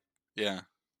thing. Yeah.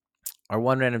 Our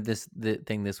one random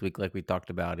thing this week, like we talked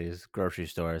about, is grocery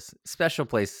stores. Special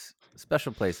place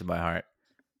in my heart.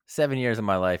 7 years of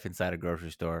my life inside a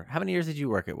grocery store. How many years did you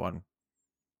work at one?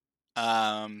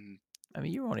 I'm I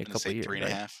mean, you were only a going to couple say of years, three and a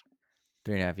right? half.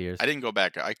 3.5 years. I didn't go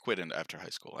back. I quit after high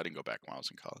school. I didn't go back when I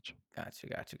was in college. Got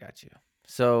you.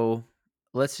 So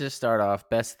let's just start off.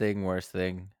 Best thing, worst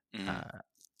thing. Mm-hmm.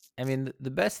 I mean, the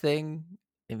best thing.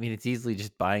 I mean, it's easily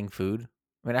just buying food.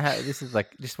 I mean, this is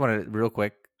like just want to real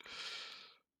quick.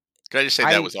 Can I just say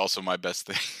that was also my best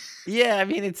thing? Yeah, I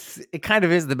mean, it kind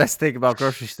of is the best thing about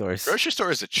grocery stores. Grocery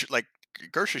store is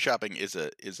grocery shopping is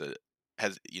a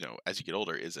has as you get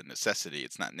older is a necessity.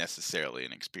 It's not necessarily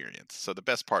an experience. So the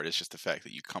best part is just the fact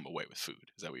that you come away with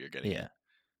food. Is that what you're getting Yeah, at?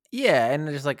 yeah, and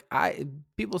just like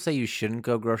people say you shouldn't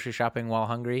go grocery shopping while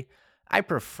hungry. I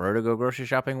prefer to go grocery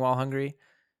shopping while hungry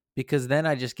because then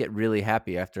I just get really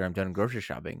happy after I'm done grocery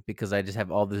shopping because I just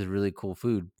have all this really cool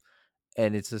food,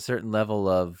 and it's a certain level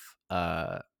of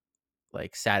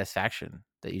like satisfaction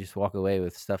that you just walk away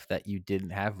with stuff that you didn't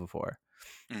have before.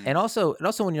 Mm-hmm. And also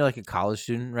when you're like a college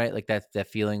student, right? Like that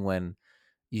feeling when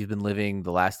you've been living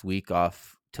the last week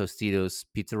off Tostitos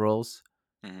pizza rolls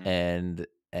Mm-hmm.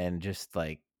 and just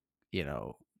like, you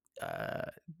know, uh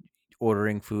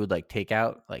ordering food like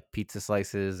takeout, like pizza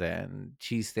slices and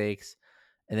cheesesteaks.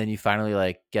 And then you finally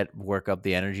like work up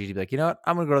the energy to be like, you know what?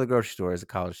 I'm gonna go to the grocery store as a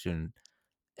college student.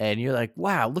 And you're like,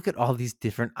 wow, look at all these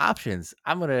different options.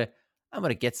 I'm gonna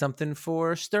get something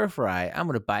for stir fry. I'm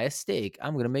gonna buy a steak.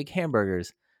 I'm gonna make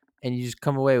hamburgers. And you just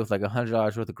come away with like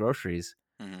 $100 worth of groceries.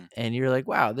 Mm-hmm. And you're like,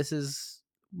 wow, this is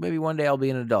maybe one day I'll be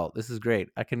an adult. This is great.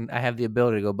 I have the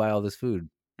ability to go buy all this food.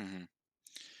 Mm-hmm.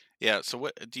 Yeah. So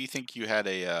what do you think you had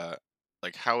a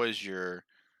like? How is your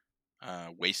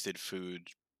wasted food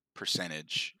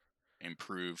percentage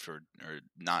improved or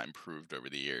not improved over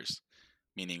the years?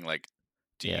 Meaning, like,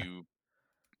 do Yeah. you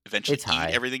eventually It's eat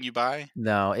high. everything you buy?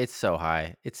 No, it's so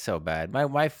high. It's so bad.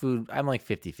 My food, I'm like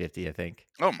 50-50, I think.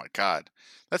 Oh my god,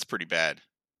 that's pretty bad.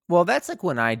 Well, that's like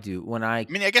when I I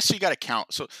mean, I guess you got to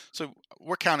count. So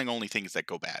we're counting only things that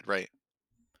go bad, right?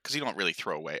 Because you don't really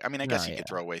throw away. I mean, I no, guess you could yeah.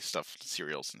 throw away stuff,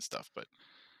 cereals and stuff, but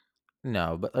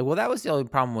No, but like well that was the only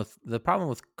problem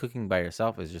with cooking by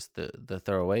yourself is just the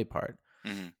throwaway part.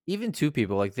 hmm Even two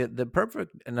people, like the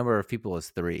perfect number of people is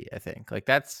 3, I think. Like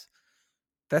that's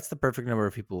the perfect number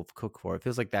of people to cook for. It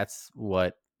feels like that's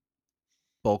what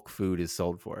bulk food is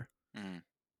sold for. hmm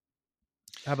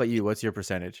How about you? What's your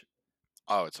percentage?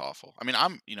 oh, it's awful. I mean,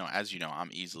 as you know,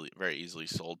 I'm very easily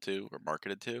sold to or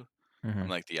marketed to. I'm Mhm.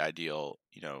 like the ideal,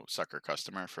 sucker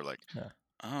customer for like, Yeah.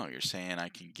 oh, you're saying I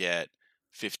can get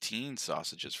 15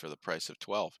 sausages for the price of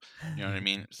 12. You know what I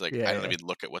mean? It's like I Yeah, don't yeah. even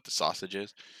look at what the sausage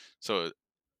is. So,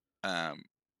 um,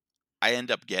 I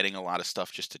end up getting a lot of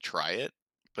stuff just to try it,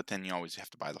 but then you always have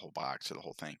to buy the whole box or the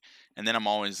whole thing. And then I'm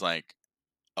always like,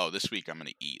 oh, this week I'm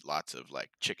gonna eat lots of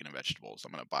like chicken and vegetables.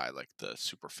 I'm gonna buy like the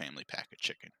super family pack of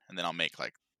chicken, and then I'll make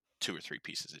like 2 or 3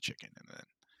 pieces of chicken, and then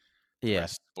the Yeah.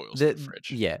 rest spoils in the The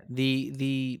fridge. yeah,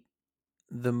 the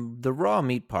raw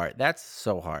meat part, that's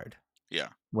so hard. Yeah.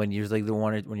 when you're like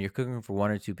when you're cooking for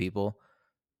 1 or 2 people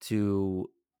to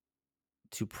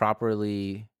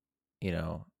properly, you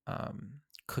know,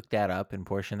 cook that up and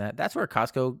portion that. That's where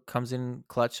Costco comes in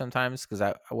clutch sometimes because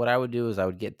what I would do is I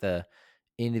would get the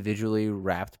individually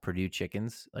wrapped Purdue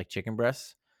chickens, like chicken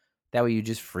breasts. That way you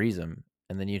just freeze them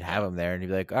and then you'd have Yeah. them there and you'd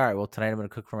be like, all right, well, tonight I'm going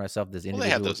to cook for myself this Well, they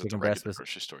have individual those at the chicken breast. regular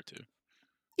grocery store too.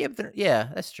 Yeah,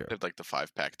 yeah, that's true. They have like the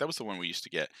 5-pack. That was the one we used to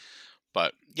get.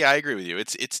 But yeah, I agree with you.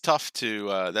 It's tough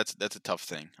to that's a tough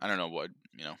thing. I don't know what,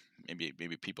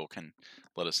 maybe people can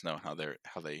let us know how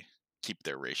they keep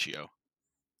their ratio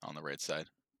on the right side.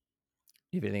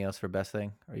 You have anything else for best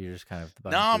thing? Or you're just kind of the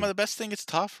No, bottom two? the best thing, it's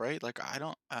tough, right? Like I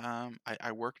don't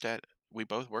I worked at we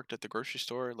both worked at the grocery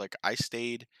store. Like I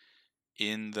stayed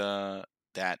in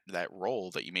that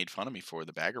role that you made fun of me for,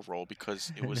 the bagger role,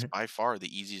 because it was by far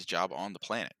the easiest job on the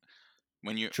planet.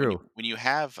 True. When you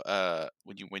have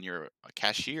when you're a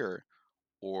cashier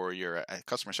or you're a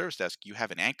customer service desk, you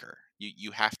have an anchor.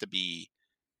 You have to be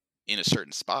in a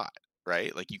certain spot,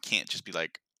 right? Like you can't just be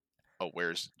like, "Oh,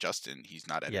 where's Justin? He's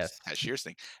not at his Yes. cashier's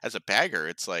thing." As a bagger,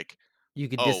 it's like, You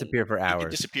could "Oh, disappear for you could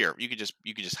hours. disappear. You could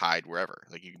just hide wherever.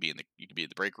 Like you could be in the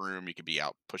break room, you could be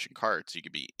out pushing carts, you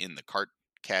could be in the cart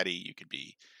caddy, you could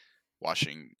be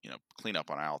washing, clean up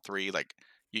on aisle 3. Like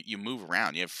you move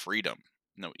around, you have freedom.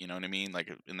 No, you know what I mean? Like,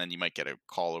 and then you might get a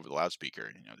call over the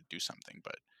loudspeaker, to do something,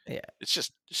 but Yeah. it's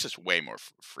just way more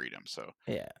freedom. So,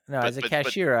 Yeah. No, but as a but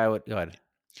cashier, I would go ahead.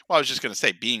 well, I was just gonna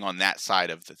say, being on that side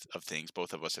of things,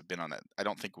 both of us have been on that. I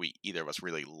don't think we either of us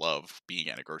really love being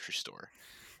at a grocery store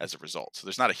as a result. So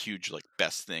there's not a huge like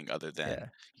best thing other than Yeah,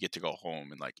 you get to go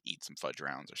home and like eat some fudge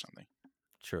rounds or something.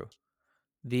 true.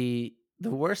 The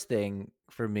worst thing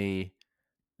for me,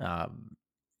 um,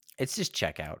 it's just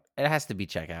checkout. It has to be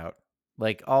checkout.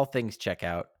 Like all things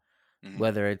checkout, Hmm.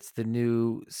 whether it's the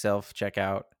new self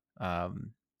checkout,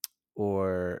 um,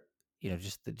 or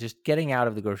just getting out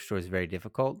of the grocery store is very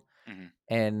difficult. Hmm.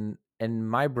 And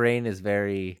my brain is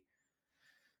very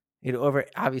over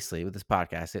obviously with this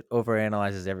podcast, it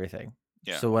overanalyzes everything.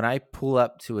 Yeah. So when I pull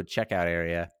up to a checkout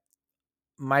area,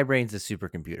 my brain's a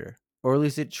supercomputer, or at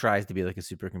least it tries to be like a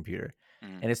supercomputer.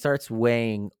 Hmm. And it starts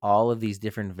weighing all of these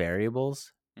different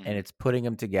variables and Hmm. it's putting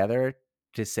them together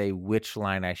to say which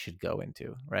line I should go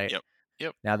into, right? Yep.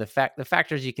 Yep. Now the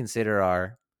factors you consider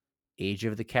are age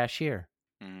of the cashier.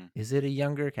 Hmm. Is it a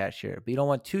younger cashier? But you don't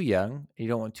want too young, you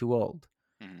don't want too old.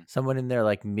 Hmm. Someone in their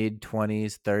like mid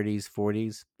 20s, 30s,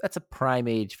 40s, that's a prime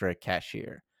age for a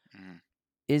cashier. Hmm.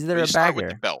 Is Well, there you a start with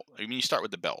the bagger? belt. I mean, you start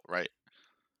with the belt, right?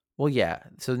 Well, yeah.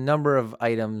 So number of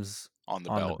items On the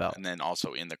on the belt, belt. and then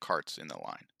also in the carts in the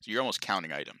line. So you're almost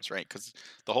counting items, right? Because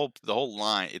the whole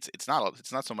line, it's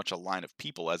not so much a line of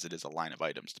people as it is a line of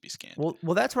items to be scanned.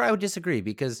 Well, that's where I would disagree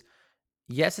because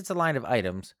yes, it's a line of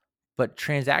items, but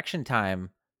transaction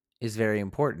time is very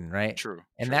important, right? True.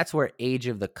 And True. that's where age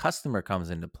of the customer comes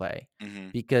into play Hmm.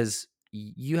 because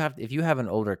if you have an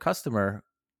older customer,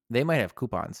 they might have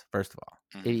coupons, first of all.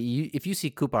 Hmm. If you see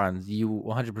coupons, you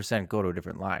 100% go to a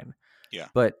different line. Yeah.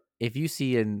 But if you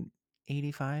see an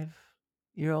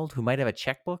 85-year-old who might have a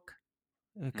checkbook,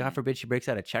 God Hmm. forbid she breaks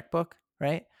out a checkbook,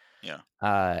 right? Yeah.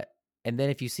 Uh, and then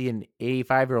if you see an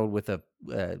 85-year-old with a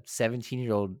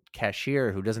 17-year-old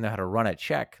cashier who doesn't know how to run a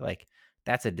check, like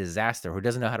that's a disaster. Who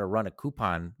doesn't know how to run a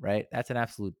coupon, right? That's an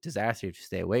absolute disaster to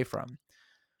stay away from.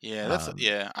 Yeah. Um,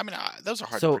 Yeah. I mean, those are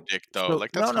hard to so predict, though. so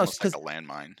Like no that's no almost like because a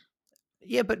landmine.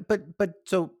 yeah, but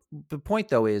so the point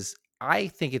though is I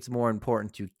think it's more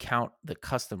important to count the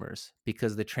customers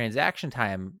because the transaction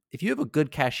time. If you have a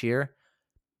good cashier,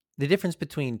 the difference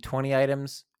between 20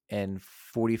 items and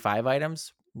 45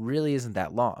 items really isn't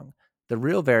that long. The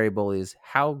real variable is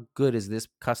how good is this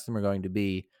customer going to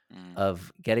be Mm.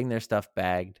 of getting their stuff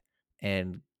bagged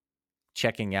and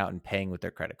checking out and paying with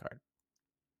their credit card.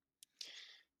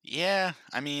 Yeah.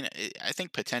 I mean, I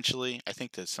think potentially, I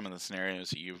think that some of the scenarios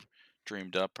that you've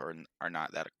dreamed up are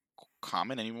not that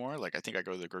common anymore. Like I think I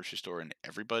go to the grocery store and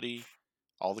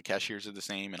all the cashiers are the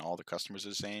same and all the customers are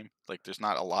the same. Like there's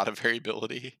not a lot of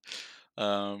variability.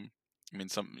 Um, I mean,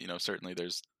 certainly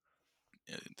there's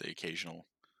the occasional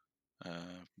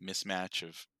mismatch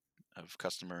of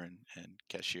customer and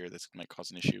cashier that might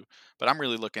cause an issue. But I'm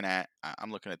looking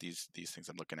at these things.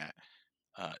 I'm looking at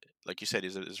uh, like you said,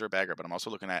 is there a bagger? But I'm also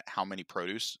looking at how much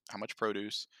produce,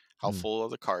 how Mm. full are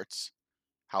the carts,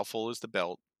 how full is the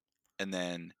belt, and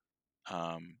then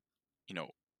um, you know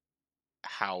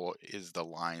how is the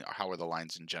line? How are the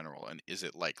lines in general? And is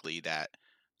it likely that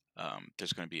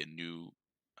there's going to be a new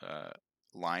uh,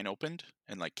 line opened?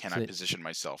 And like, can I So, position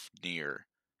myself near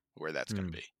where that's going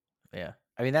to mm, be? yeah.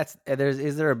 I mean, that's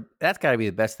got to be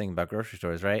the best thing about grocery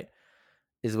stores, right?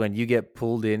 is when you get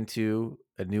pulled into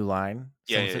a new line.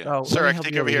 Yeah, Someone's yeah, like, yeah. "Oh, let Sir, me I can help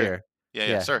take you you over over here. here." Yeah,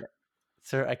 yeah, Yeah, sir.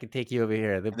 "Sir, I can take you over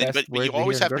here." The And then, best but you words to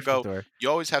hear always in the have to grocery go. store. You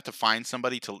always have to find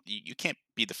somebody to. You can't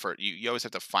be the first. You always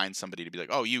have to find somebody to be like,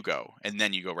 oh, you go, and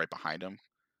then you go right behind them.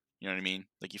 You know what I mean?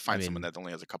 Like you I find someone mean, that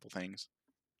only has a couple things,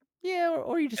 yeah,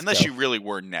 or you just unless go. you really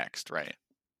were next, right?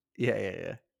 Yeah, yeah,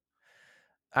 yeah.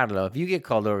 I don't know. If you get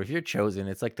called over, if you're chosen,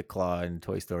 it's like the claw in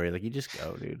Toy Story. Like you just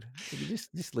go, dude. Like you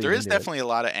just There lean is into it. definitely a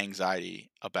lot of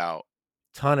anxiety about.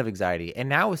 Ton of anxiety. And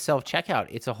now with self checkout,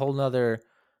 it's a whole Well,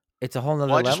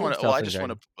 nother I just level want of to. Well, self I just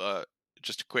want anxiety. to.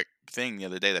 Just a quick thing the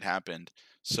other day that happened.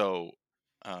 So,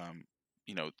 um,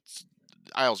 you know,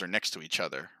 aisles are next to each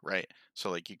other, right?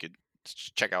 So like you could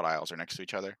check out aisles are next to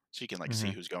each other, so you can like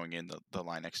see Hmm. who's going in the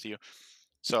line next to you.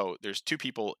 So there's two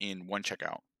people in one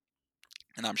checkout,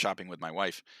 and I'm shopping with my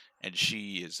wife, and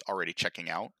she is already checking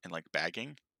out and like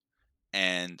bagging,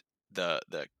 and the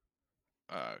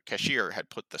cashier had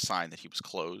put the sign that he was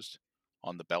closed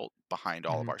on the belt behind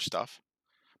all of Hmm. our stuff,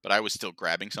 but I was still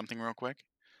grabbing something real quick.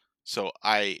 So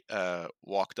I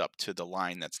walked up to the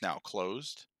line that's now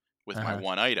closed with my Uh-huh.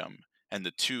 one item, and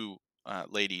the two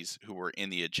ladies who were in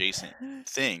the adjacent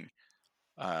thing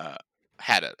uh,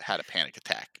 had a panic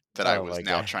attack that I Oh was my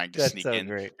now god. trying to That's sneak so in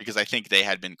great. because I think they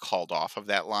had been called off of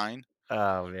that line.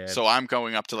 Oh man. So I'm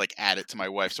going up to like add it to my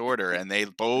wife's order, and they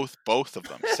both of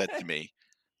them said to me,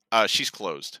 "She's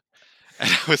closed," and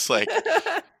I was like,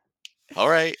 "All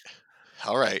right,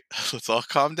 all right, let's all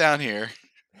calm down here."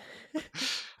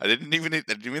 I didn't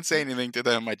even say anything to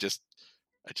them. I just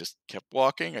kept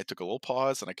walking. I took a little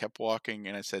pause and I kept walking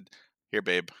and I said, "Here,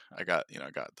 babe, I got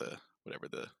the whatever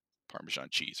the Parmesan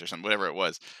cheese or something, whatever it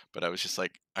was." But I was just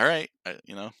like, "All right,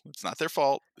 it's not their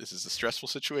fault. This is a stressful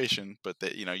situation, but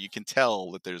that you can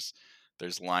tell that there's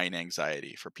line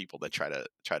anxiety for people that try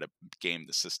to game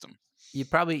the system." You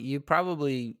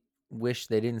probably wish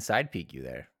they didn't side peek you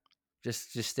there.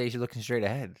 Just stay looking straight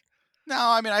ahead. No,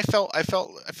 I mean, I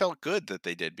felt good that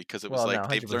they did because it was Well, no, like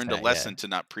they've learned a 100%. Yeah. lesson to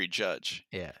not prejudge.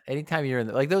 Yeah. Anytime you're in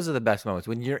like those are the best moments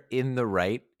when you're in the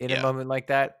right in a Yeah, moment like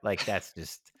that. Like that's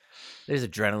just there's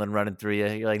adrenaline running through you.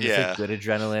 You're like, this is yeah, good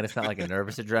adrenaline. It's not like a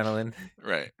nervous adrenaline.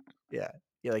 right. Yeah.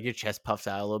 You're like your chest puffs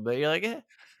out a little bit. You're like,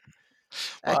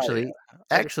 Well, actually, yeah,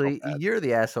 I would have felt actually, you're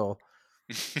the asshole.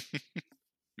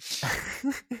 bad.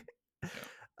 Yeah.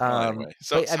 Well, anyway,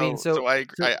 so But I mean, so so I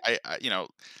agree. so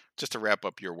Just to wrap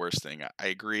up your worst thing, I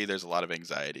agree. There's a lot of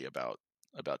anxiety about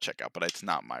checkout, but it's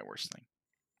not my worst thing.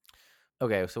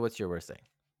 okay. So what's your worst thing?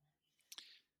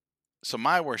 So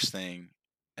my worst thing,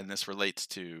 and this relates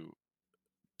to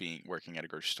being working at a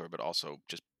grocery store, but also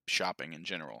just shopping in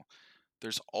general.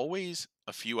 There's always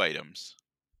a few items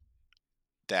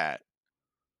that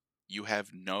you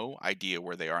have no idea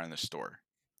where they are in the store.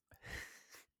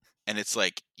 And it's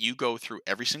like you go through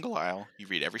every single aisle, you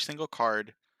read every single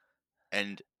card,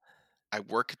 and I'm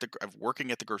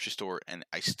working at the grocery store, and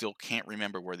I still can't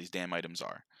remember where these damn items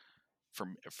are.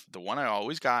 The one I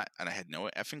always got, and I had no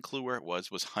effing clue where it was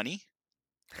honey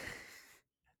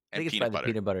I and think it's by peanut the butter.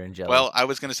 peanut butter and jelly. Well, I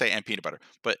was gonna say and peanut butter,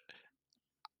 but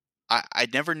I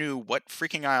never knew what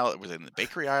freaking aisle. Were they in the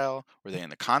bakery aisle? Were they in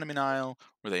the condiment aisle?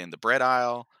 Were they in the bread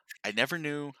aisle? I never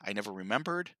knew. I never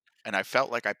remembered, and I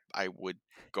felt like I would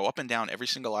go up and down every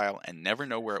single aisle and never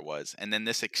know where it was. And then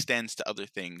this extends to other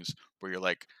things where you're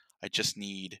like, I just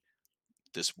need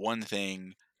this one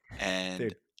thing, and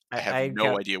Dude, I have I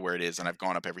no encounter idea where it is, and I've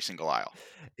gone up every single aisle.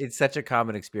 it's such a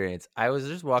common experience. I was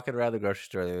just walking around the grocery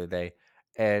store the other day,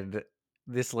 and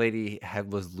this lady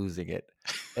was losing it,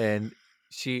 and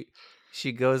she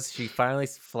she finally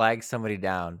flags somebody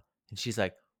down, and she's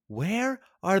like, "Where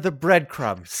are the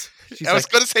breadcrumbs?" She's I was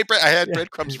like, gonna say I had yeah.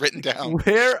 breadcrumbs written down.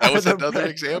 Where That are was the another breadcrumbs?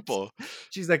 example.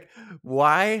 She's like,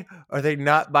 why are they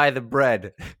not by the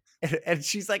bread? And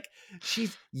she's like,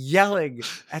 she's yelling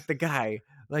at the guy,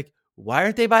 like, why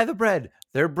aren't they by the bread?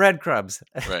 They're breadcrumbs.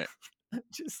 Right.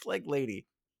 Just like, lady,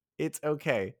 it's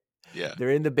okay. Yeah.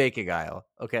 They're in the baking aisle.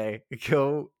 Okay,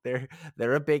 go. They're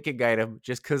a baking item.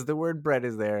 Just because the word bread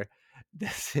is there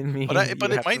doesn't mean you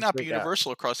But it have might to not be freak out.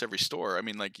 universal across every store. I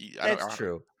mean, like I don't. That's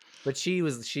true. But she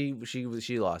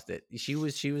lost it. She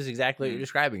was exactly what you're Mm,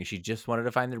 describing. She just wanted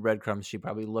to find the breadcrumbs. She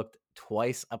probably looked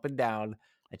twice up and down,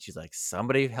 and she's like,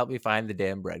 "Somebody help me find the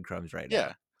damn breadcrumbs right now."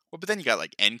 yeah. Well, but then you got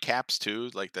like end caps too,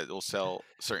 like that will sell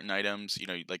certain items.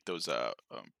 Like those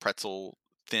pretzel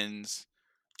thins.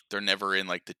 They're never in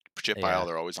like the chip aisle. Yeah.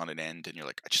 They're always on an end, and you're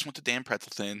like, I just want the damn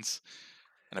pretzel thins.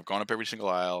 And I've gone up every single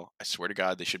aisle. I swear to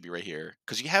God, they should be right here.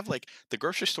 Because you have like the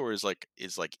grocery store is like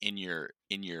in your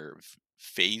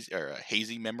phase or a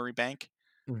hazy memory bank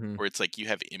Hmm. where it's like you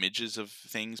have images of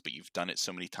things, but you've done it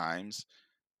so many times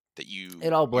that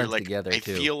It all you're blends like, together I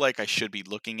too. feel like I should be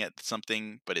looking at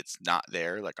something, but it's not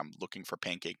there. Like I'm looking for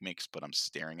pancake mix, but I'm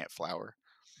staring at flour.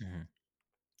 Mhm.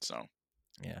 So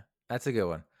Yeah, that's a good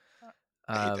one.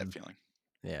 I hate that Um, feeling.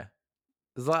 yeah,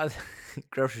 there's a lot of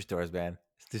grocery stores, man.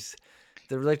 It's just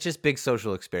they're like just big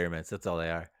social experiments. That's all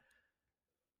they are.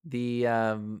 The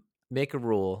make a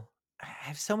rule. I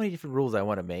have so many different rules I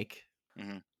want to make.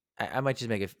 Hmm. I might just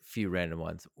make a few random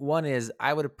ones. One is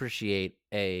I would appreciate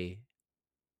a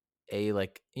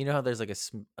like you know how there's like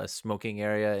a smoking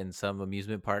area in some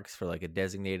amusement parks for like a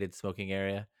designated smoking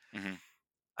area. Hmm.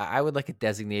 I would like a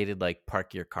designated like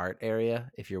park your cart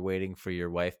area if you're waiting for your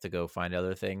wife to go find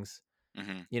other things.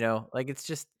 Hmm. You know, like it's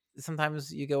just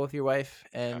sometimes you go with your wife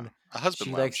Yeah, and a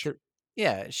husband she likes lounge. to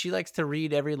yeah, she likes to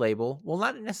read every label. Well,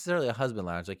 not necessarily a husband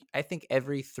lounge. Like I think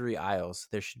every 3 aisles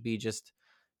there should be just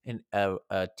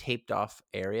a taped off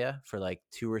area for like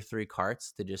 2 or 3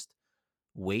 carts to just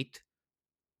wait,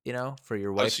 you know, for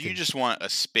your Oh, wife so to you just want a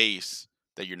space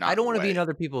that you're I not don't in the want to be in way.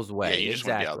 other people's Yeah, way. you just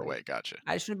want to be out of the Exactly. way. Gotcha.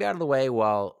 I shouldn't be out of the way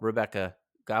while Rebecca,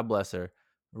 God bless her,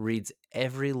 reads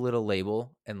every little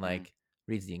label and Hmm. like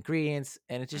reads the ingredients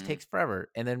and it just Hmm. takes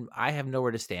forever. And then I have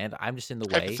nowhere to stand. I'm just in the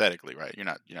way. Hypothetically, right? You're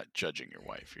not judging your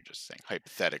wife. You're just saying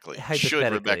hypothetically, should Hypothetically.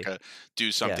 Rebecca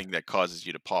do Yeah, something that causes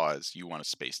you to pause, you want a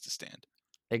space to stand.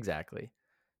 exactly.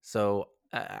 So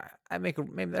I make a,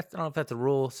 maybe that's I don't know if that's a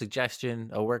rule, suggestion,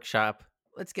 a workshop.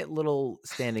 Let's get little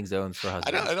standing zones for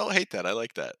I husbands. don't hate that. I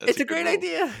like that. That's It's a a good great rule.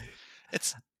 idea.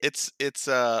 It's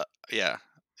yeah.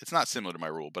 It's not similar to my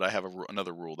rule, but I have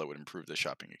another rule that would improve the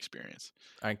shopping experience.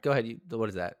 All right, go ahead. What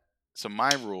is that? So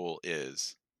my rule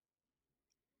is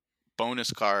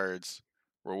bonus cards,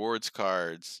 rewards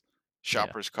cards,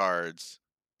 Yeah, shoppers cards.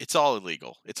 It's all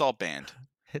illegal. It's all banned.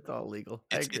 it's all legal.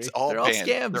 I It's agree. all They're all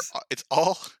banned. scams. It's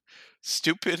all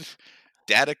stupid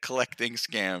data collecting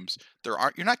scams.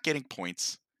 You're not getting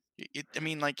points. I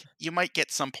mean, like you might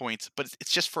get some points, but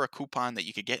it's just for a coupon that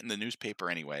you could get in the newspaper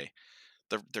anyway.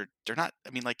 They're not.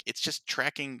 I mean, like it's just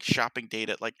tracking shopping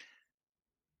data. Like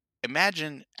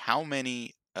imagine how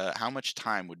much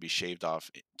time would be shaved off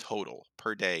total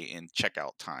per day in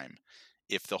checkout time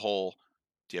if the whole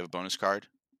do you have a bonus card?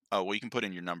 Oh, well, you can put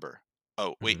in your number.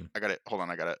 Oh, wait, Mhm. I got it. Hold on,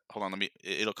 I got it. Hold on,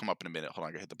 it'll come up in a minute. Hold on,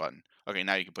 I gotta hit the button. Okay,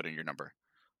 now you can put in your number.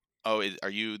 Oh, are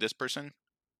you this person?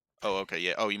 Oh, okay,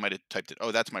 yeah. Oh, you might have typed it.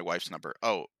 Oh, that's my wife's number.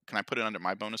 Oh, can I put it under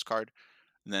my bonus card?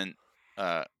 And then,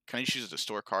 can I just use it as a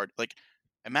store card? Like,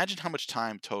 imagine how much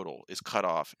time total is cut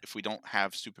off if we don't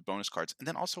have stupid bonus cards. And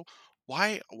then also,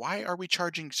 why are we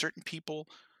charging certain people?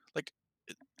 Like,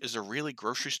 is there really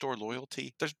grocery store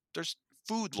loyalty? There's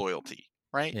food loyalty,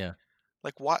 right? Yeah.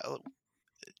 Like, why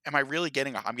am I really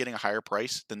getting? I'm getting a higher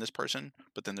price than this person,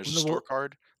 but then there's a No, store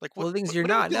card. Like, well, the thing is, you're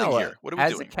what are we not doing no. here? What are we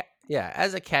As a doing? yeah,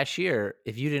 as a cashier,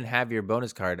 if you didn't have your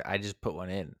bonus card, I just put one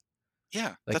in.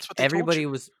 Yeah, Like that's what they told you.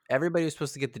 everybody was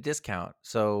supposed to get the discount.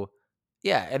 So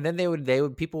yeah, and then they would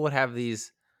people would have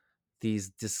these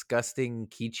disgusting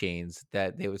keychains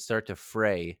that they would start to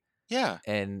fray, Yeah,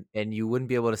 and you wouldn't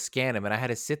be able to scan them. And I had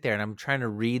to sit there and I'm trying to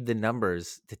read the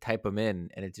numbers to type them in,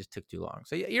 and it just took too long.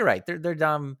 So yeah, you're right. They're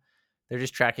dumb. They're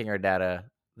just tracking our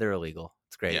data. They're illegal.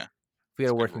 It's great. yeah, If we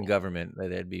had it's a a good working rule. government,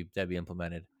 that'd be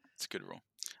implemented. It's a good rule.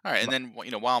 All right, and then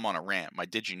while I'm on a rant, my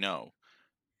did you know?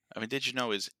 I mean, did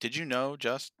you know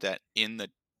just that in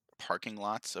the parking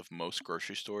lots of most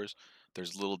grocery stores,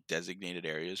 there's little designated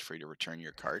areas for you to return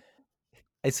your cart?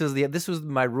 This was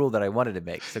my rule that I wanted to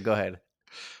make. So go ahead.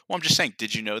 Well, I'm just saying,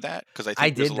 did you know that? Because I I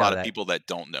think there's did a know lot of that. people that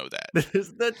don't know that. There's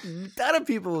a ton of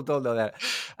people who don't know that.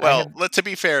 I Well, have, to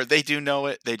be fair, they do know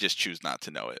it. They just choose not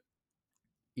to know it.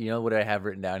 you know what I have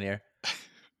written down here?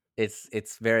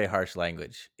 It's very harsh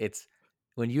language. It's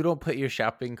when you don't put your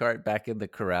shopping cart back in the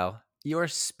corral, you are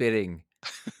spitting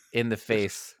in the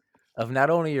face of not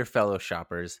only your fellow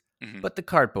shoppers, Hmm. but the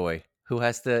cart boy who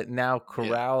has to now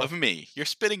Yeah, of corral. me. You're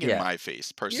spitting in Yeah, my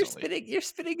face you're personally.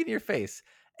 spitting in your face,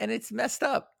 and it's messed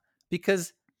up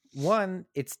because one,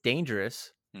 it's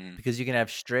dangerous Hmm. because you can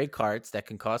have stray carts that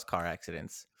can cause car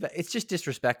accidents. But it's just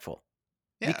disrespectful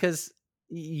Yeah, because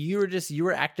you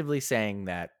were actively saying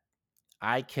that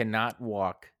I cannot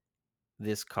walk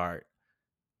this cart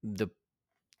the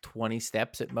 20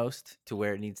 steps at most to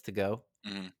where it needs to go.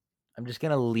 hmm, I'm just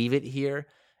gonna leave it here.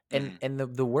 And hmm,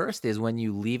 the worst is when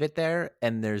you leave it there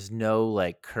and there's no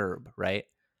like curb, right?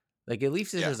 Like at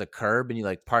least if yeah, there's a curb and you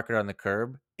like park it on the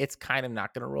curb, it's kind of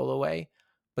not gonna roll away.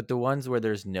 But the ones where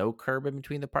there's no curb in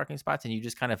between the parking spots and you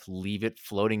just kind of leave it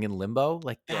floating in limbo,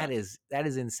 like yeah. that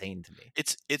is insane to me.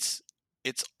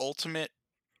 It's ultimate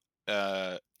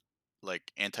uh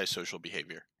like antisocial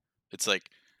behavior. It's like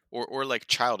or like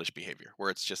childish behavior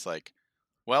where it's just like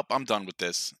Well, I'm done with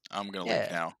this. I'm gonna leave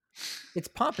Yeah, now. it's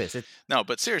pompous. No,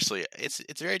 but seriously, it's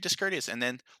very discourteous. And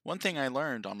then one thing I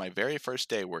learned on my very first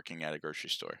day working at a grocery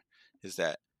store is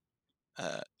that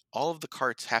uh, all of the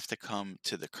carts have to come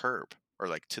to the curb or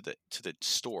like to the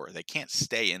store. They can't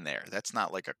stay in there. That's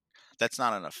not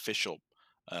an official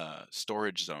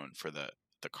storage zone for the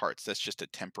carts. That's just a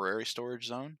temporary storage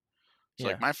zone. So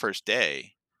like Yeah, my first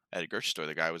day at a grocery store,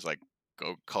 the guy was like,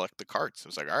 "Go collect the carts." I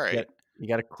was like, "All right." you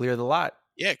got to clear the lot.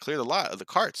 Yeah, clear the lot of the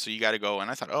carts. So you got to go.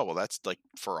 And I thought, oh well, that's like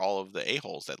for all of the a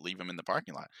holes that leave them in the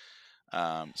parking lot.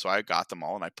 So I got them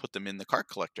all and I put them in the cart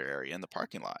collector area in the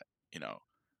parking lot. You know,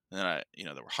 and then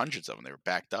there were hundreds of them. They were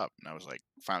backed up, and I was like,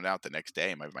 found out the next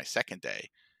day, my second day.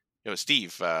 It was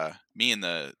Steve. Me and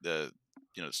the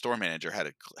store manager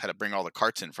had to bring all the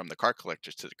carts in from the cart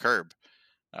collectors to the curb.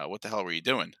 What the hell were you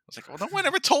doing? I was like, well, no one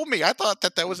ever told me. I thought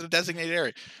that was a designated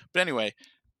area. But anyway,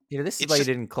 This is it's why you just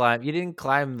didn't climb. You didn't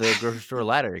climb the grocery store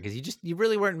ladder because you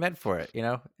really weren't meant for it. It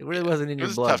really yeah, wasn't in it your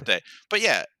was a tough blood. day. But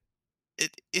yeah,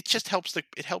 it just helps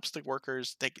the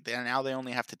workers. They now they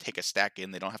only have to take a stack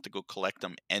in. They don't have to go collect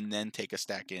them and then take a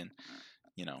stack in.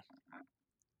 You know,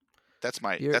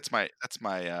 You're that's my.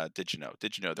 Did you know?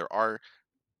 Did you know there are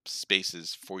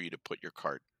spaces for you to put your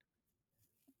cart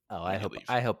Oh, when you leave?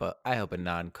 I hope a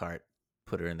non-cart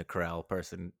putter in the corral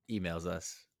person emails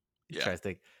us. He Yeah. tries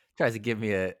to give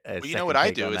me a Well, you know what second I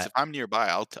take do on is if that. I'm nearby,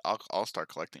 I'll start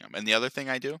collecting them. And the other thing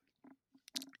I do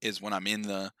is when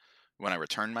I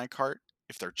return my cart,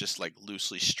 if they're just like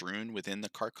loosely strewn within the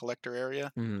cart collector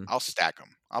area, Mhm. I'll stack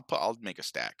them. I'll make a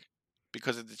stack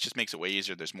because it just makes it way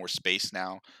easier. There's more space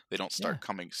now. They don't Yeah, start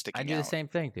coming I sticking do the out. same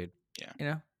thing, dude. Yeah. You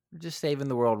know, just saving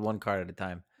the world one cart at a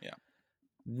time. Yeah.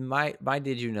 My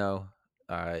did you know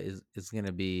is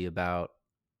gonna be about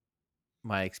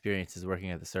my experiences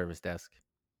working at the service desk,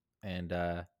 and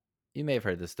you may have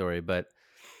heard this story, but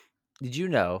did you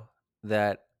know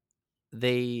that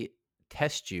they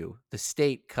test you? The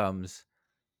state comes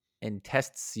and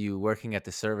tests you working at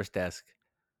the service desk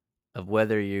of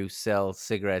whether you sell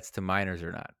cigarettes to minors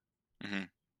or not. Hmm.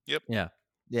 Yep. Yeah.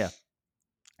 Yeah.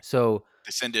 So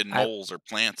They send in I moles or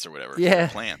plants or whatever for your yeah.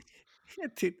 plants. Yeah,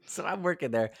 dude. So I'm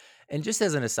working there. And just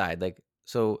as an aside, like,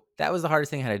 so that was the hardest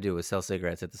thing I had to do was sell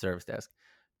cigarettes at the service desk.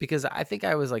 Because I think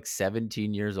I was like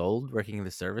 17 years old working in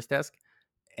the service desk.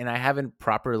 And I haven't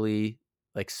properly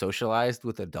like socialized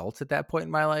with adults at that point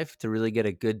in my life to really get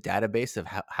a good database of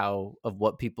how of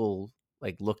what people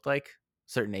like looked like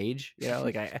certain age,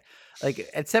 like I like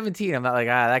at 17 I'm not like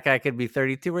that guy could be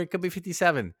 32 or it could be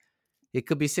 57. It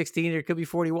could be 16 or it could be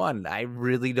 41. I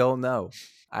really don't know.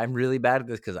 I'm really bad at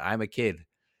this cuz I'm a kid.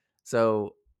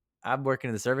 So I'm working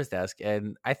in the service desk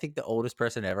and I think the oldest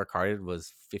person ever carded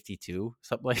was 52,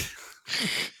 something like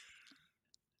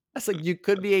that's like you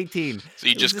could be 18. So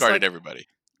you It was just just carded like everybody.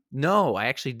 no, I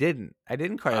actually didn't. I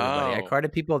didn't card everybody. I Oh.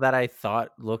 carded people that I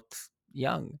thought looked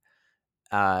young.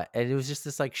 And it was just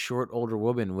this like short older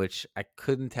woman, which I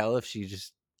couldn't tell if she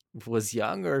just was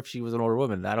young or if she was an older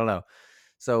woman. I don't know.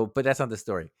 So, but that's not the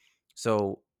story.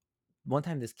 So one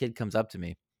time this kid comes up to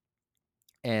me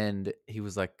and he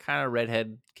was like kind of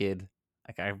redhead kid.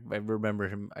 Like I remember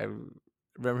him. I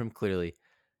remember him clearly.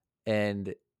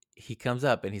 And he comes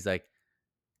up and he's like,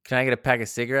 "Can I get a pack of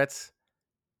cigarettes?"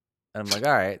 And I'm like,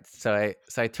 "All right." So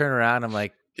I turn around.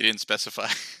 He didn't specify.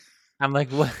 I'm like,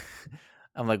 what?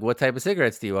 I'm like, what type of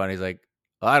cigarettes do you want? He's like,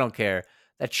 oh, I don't care.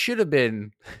 That should have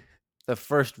been the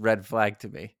first red flag to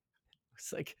me.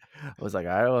 It's like, I was like,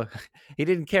 I don't. He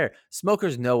didn't care.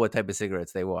 Smokers know what type of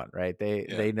cigarettes they want, right? They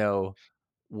Yeah. they know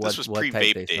This was what type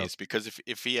pre-vape they smoke. days because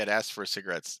if he had asked for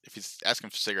cigarettes, if he's asking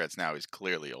for cigarettes now, he's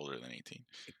clearly older than 18.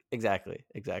 Exactly,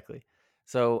 exactly.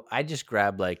 So I just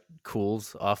grabbed like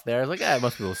cools off there. I was like,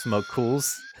 most people smoke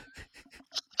cools.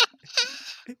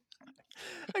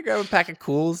 I grab a pack of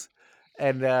cools,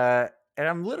 and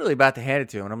I'm literally about to hand it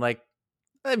to him, and I'm like,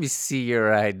 let me see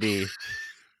your ID.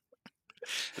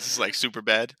 This is like super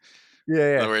bad.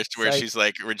 Yeah, yeah. Where So she's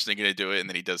like originally gonna do it and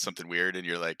then he does something weird and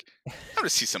you're like, I'm gonna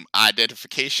see some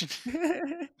identification.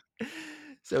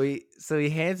 so he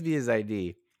hands me his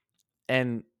ID,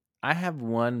 and I have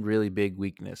one really big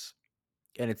weakness,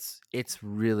 and it's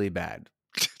really bad.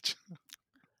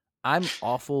 I'm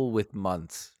awful with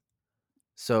months.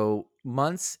 So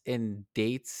months and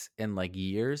dates and like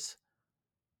years,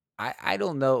 I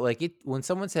don't know. Like it when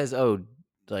someone says, "Oh,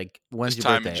 like when's Just your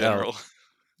time in birthday?" Oh, general.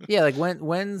 yeah, like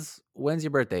when's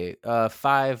your birthday?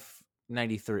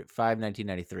 5/93,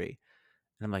 5/1993.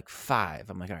 And I'm like, 5.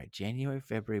 I'm like, all right, January,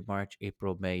 February, March,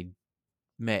 April, May.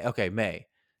 Okay, May.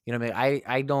 You know what I mean?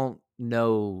 I don't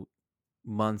know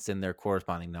months and their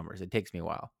corresponding numbers. It takes me a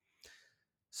while.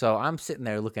 So I'm sitting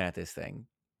there looking at this thing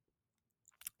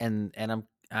and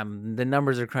I'm the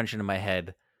numbers are crunching in my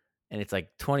head, and it's like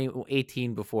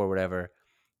 18 before whatever,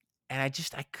 and I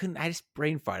just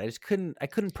brain fart. I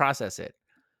couldn't process it.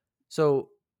 So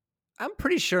I'm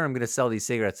pretty sure I'm gonna sell these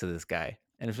cigarettes to this guy,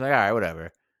 and it's like, all right,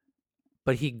 whatever.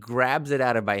 But he grabs it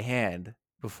out of my hand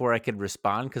before I could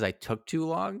respond because I took too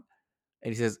long.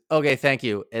 And he says, okay, thank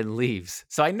you, and leaves.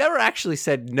 So I never actually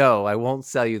said, no, I won't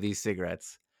sell you these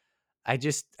cigarettes. I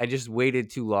just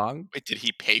waited too long. Wait, did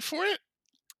he pay for it?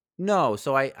 No,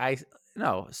 so I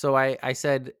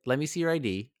said, let me see your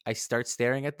ID. I start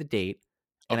staring at the date,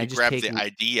 Oh, and I he just grabbed take the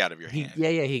ID out of your hand.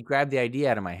 he grabbed the ID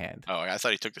out of my hand. Oh, I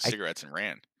thought he took the I cigarettes and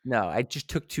ran. No, I just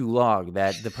took too long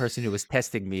that the person who was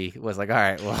testing me was like, all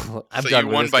right, well, I'm So done you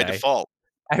with won this by guy. default.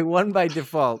 I won by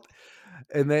default.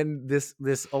 And then this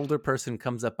older person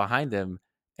comes up behind him,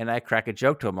 and I crack a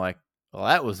joke to him like, well,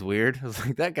 that was weird. I was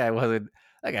like, that guy wasn't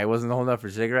holding up for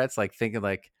cigarettes, like thinking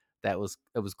like it was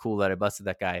cool that I busted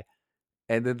that guy.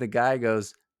 And then the guy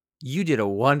goes, you did a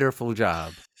wonderful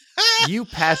job. You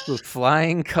passed with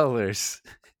flying colors.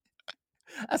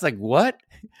 I was like, what?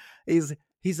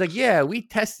 He's like, yeah, we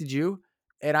tested you,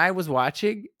 and I was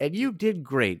watching, and you did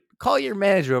great. Call your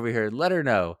manager over here and let her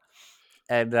know.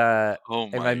 And Oh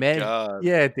and my my man, God.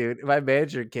 yeah, dude, my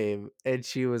manager came, and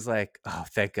she was like, oh,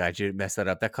 thank God you didn't mess that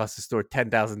up. That cost the store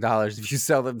 $10,000 if you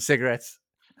sell them cigarettes.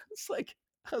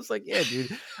 I was like, yeah,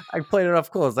 dude, I played it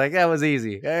off cool. It's like, that was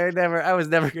easy. I was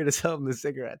never gonna sell them the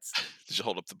cigarettes. Did you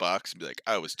hold up the box and be like,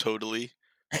 I was totally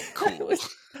I cool?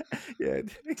 was- yeah,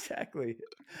 exactly.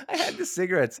 I had the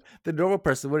cigarettes. The normal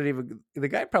person wouldn't even. The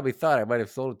guy probably thought I might have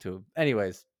sold it to him.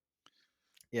 Anyways,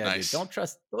 yeah, dude, Nice. don't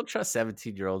trust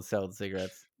 17-year-olds selling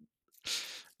cigarettes.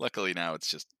 Luckily now it's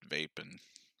just vape and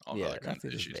all the Yeah, other kinds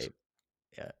nothing of just issues. vape.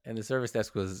 Yeah, and the service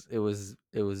desk was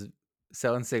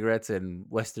selling cigarettes and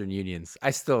Western Unions.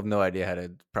 I still have no idea how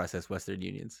to process Western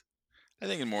Unions. I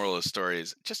think the moral of the story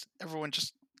is everyone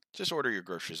just order your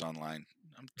groceries online.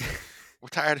 We're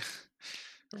tired.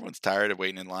 Everyone's tired of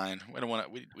waiting in line. We don't want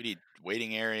to. We need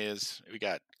waiting areas. We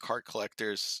got cart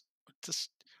collectors. Just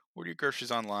order your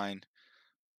groceries online.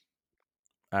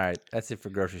 All right, that's it for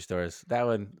grocery stores. That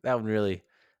one really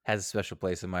has a special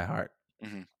place in my heart.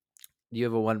 Hmm. Do you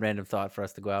have a one random thought for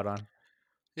us to go out on?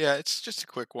 Yeah, it's just a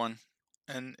quick one,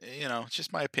 and it's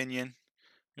just my opinion.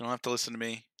 You don't have to listen to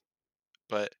me,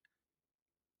 but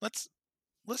let's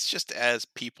just as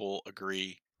people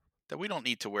agree that we don't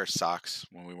need to wear socks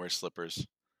when we wear slippers.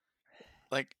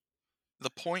 Like, the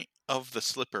point of the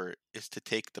slipper is to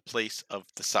take the place of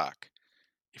the sock.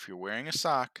 If you're wearing a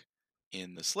sock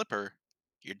in the slipper,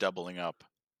 you're doubling up,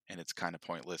 and it's kind of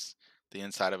pointless. The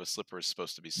inside of a slipper is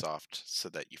supposed to be soft so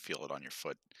that you feel it on your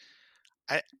foot.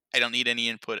 I I don't need any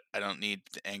input. I don't need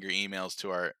the angry emails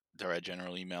to our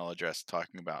general email address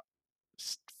talking about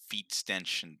feet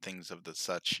stench and things of the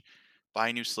such.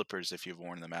 Buy new slippers if you've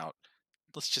worn them out.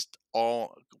 Let's just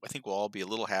all. I think we'll all be a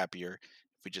little happier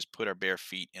if we just put our bare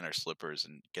feet in our slippers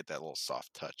and get that little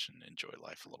soft touch and enjoy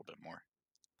life a little bit more.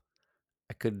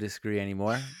 I couldn't disagree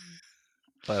anymore,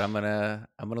 but I'm gonna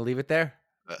leave it there.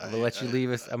 I'm gonna let you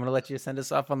leave us. I'm gonna let you send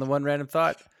us off on the one random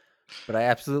thought. But I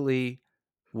absolutely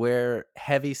wear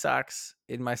heavy socks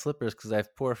in my slippers because I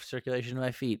have poor circulation in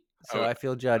my feet. So I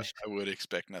feel judged. I would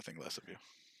expect nothing less of you.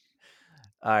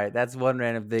 All right, that's one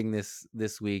random thing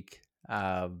this week.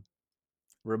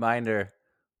 Reminder: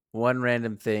 one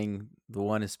random thing. The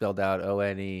one is spelled out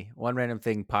ONE. One random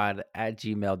thing pod at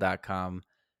gmail.com.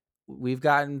 We've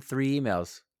gotten 3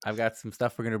 emails. I've got some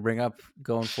stuff we're gonna bring up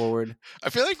going forward. I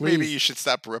feel like maybe Please. you should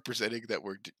stop representing that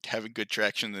we're having good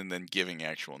traction and then giving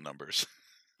actual numbers.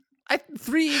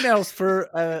 3 emails for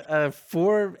a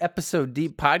 4-episode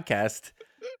deep podcast.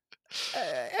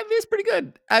 I mean, it's pretty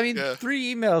good. I mean, Yeah.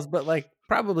 3 emails, but like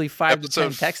probably 5 to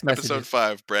 10 text messages. Episode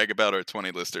 5, brag about our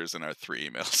 20 listeners and our 3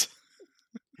 emails.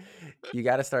 You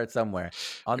got to start somewhere.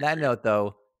 On that note,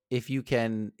 though, if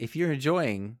you're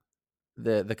enjoying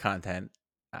the content,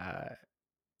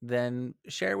 then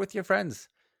share it with your friends.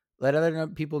 Let other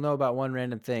people know about one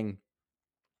random thing,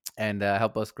 and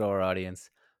help us grow our audience.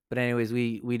 But anyways,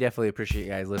 we definitely appreciate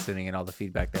you guys listening and all the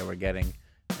feedback that we're getting.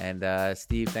 And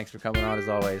Steve, thanks for coming on as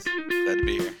always. Glad to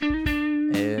be here.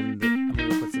 And I'm gonna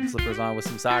go put some slippers on with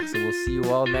some socks, and we'll see you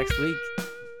all next week.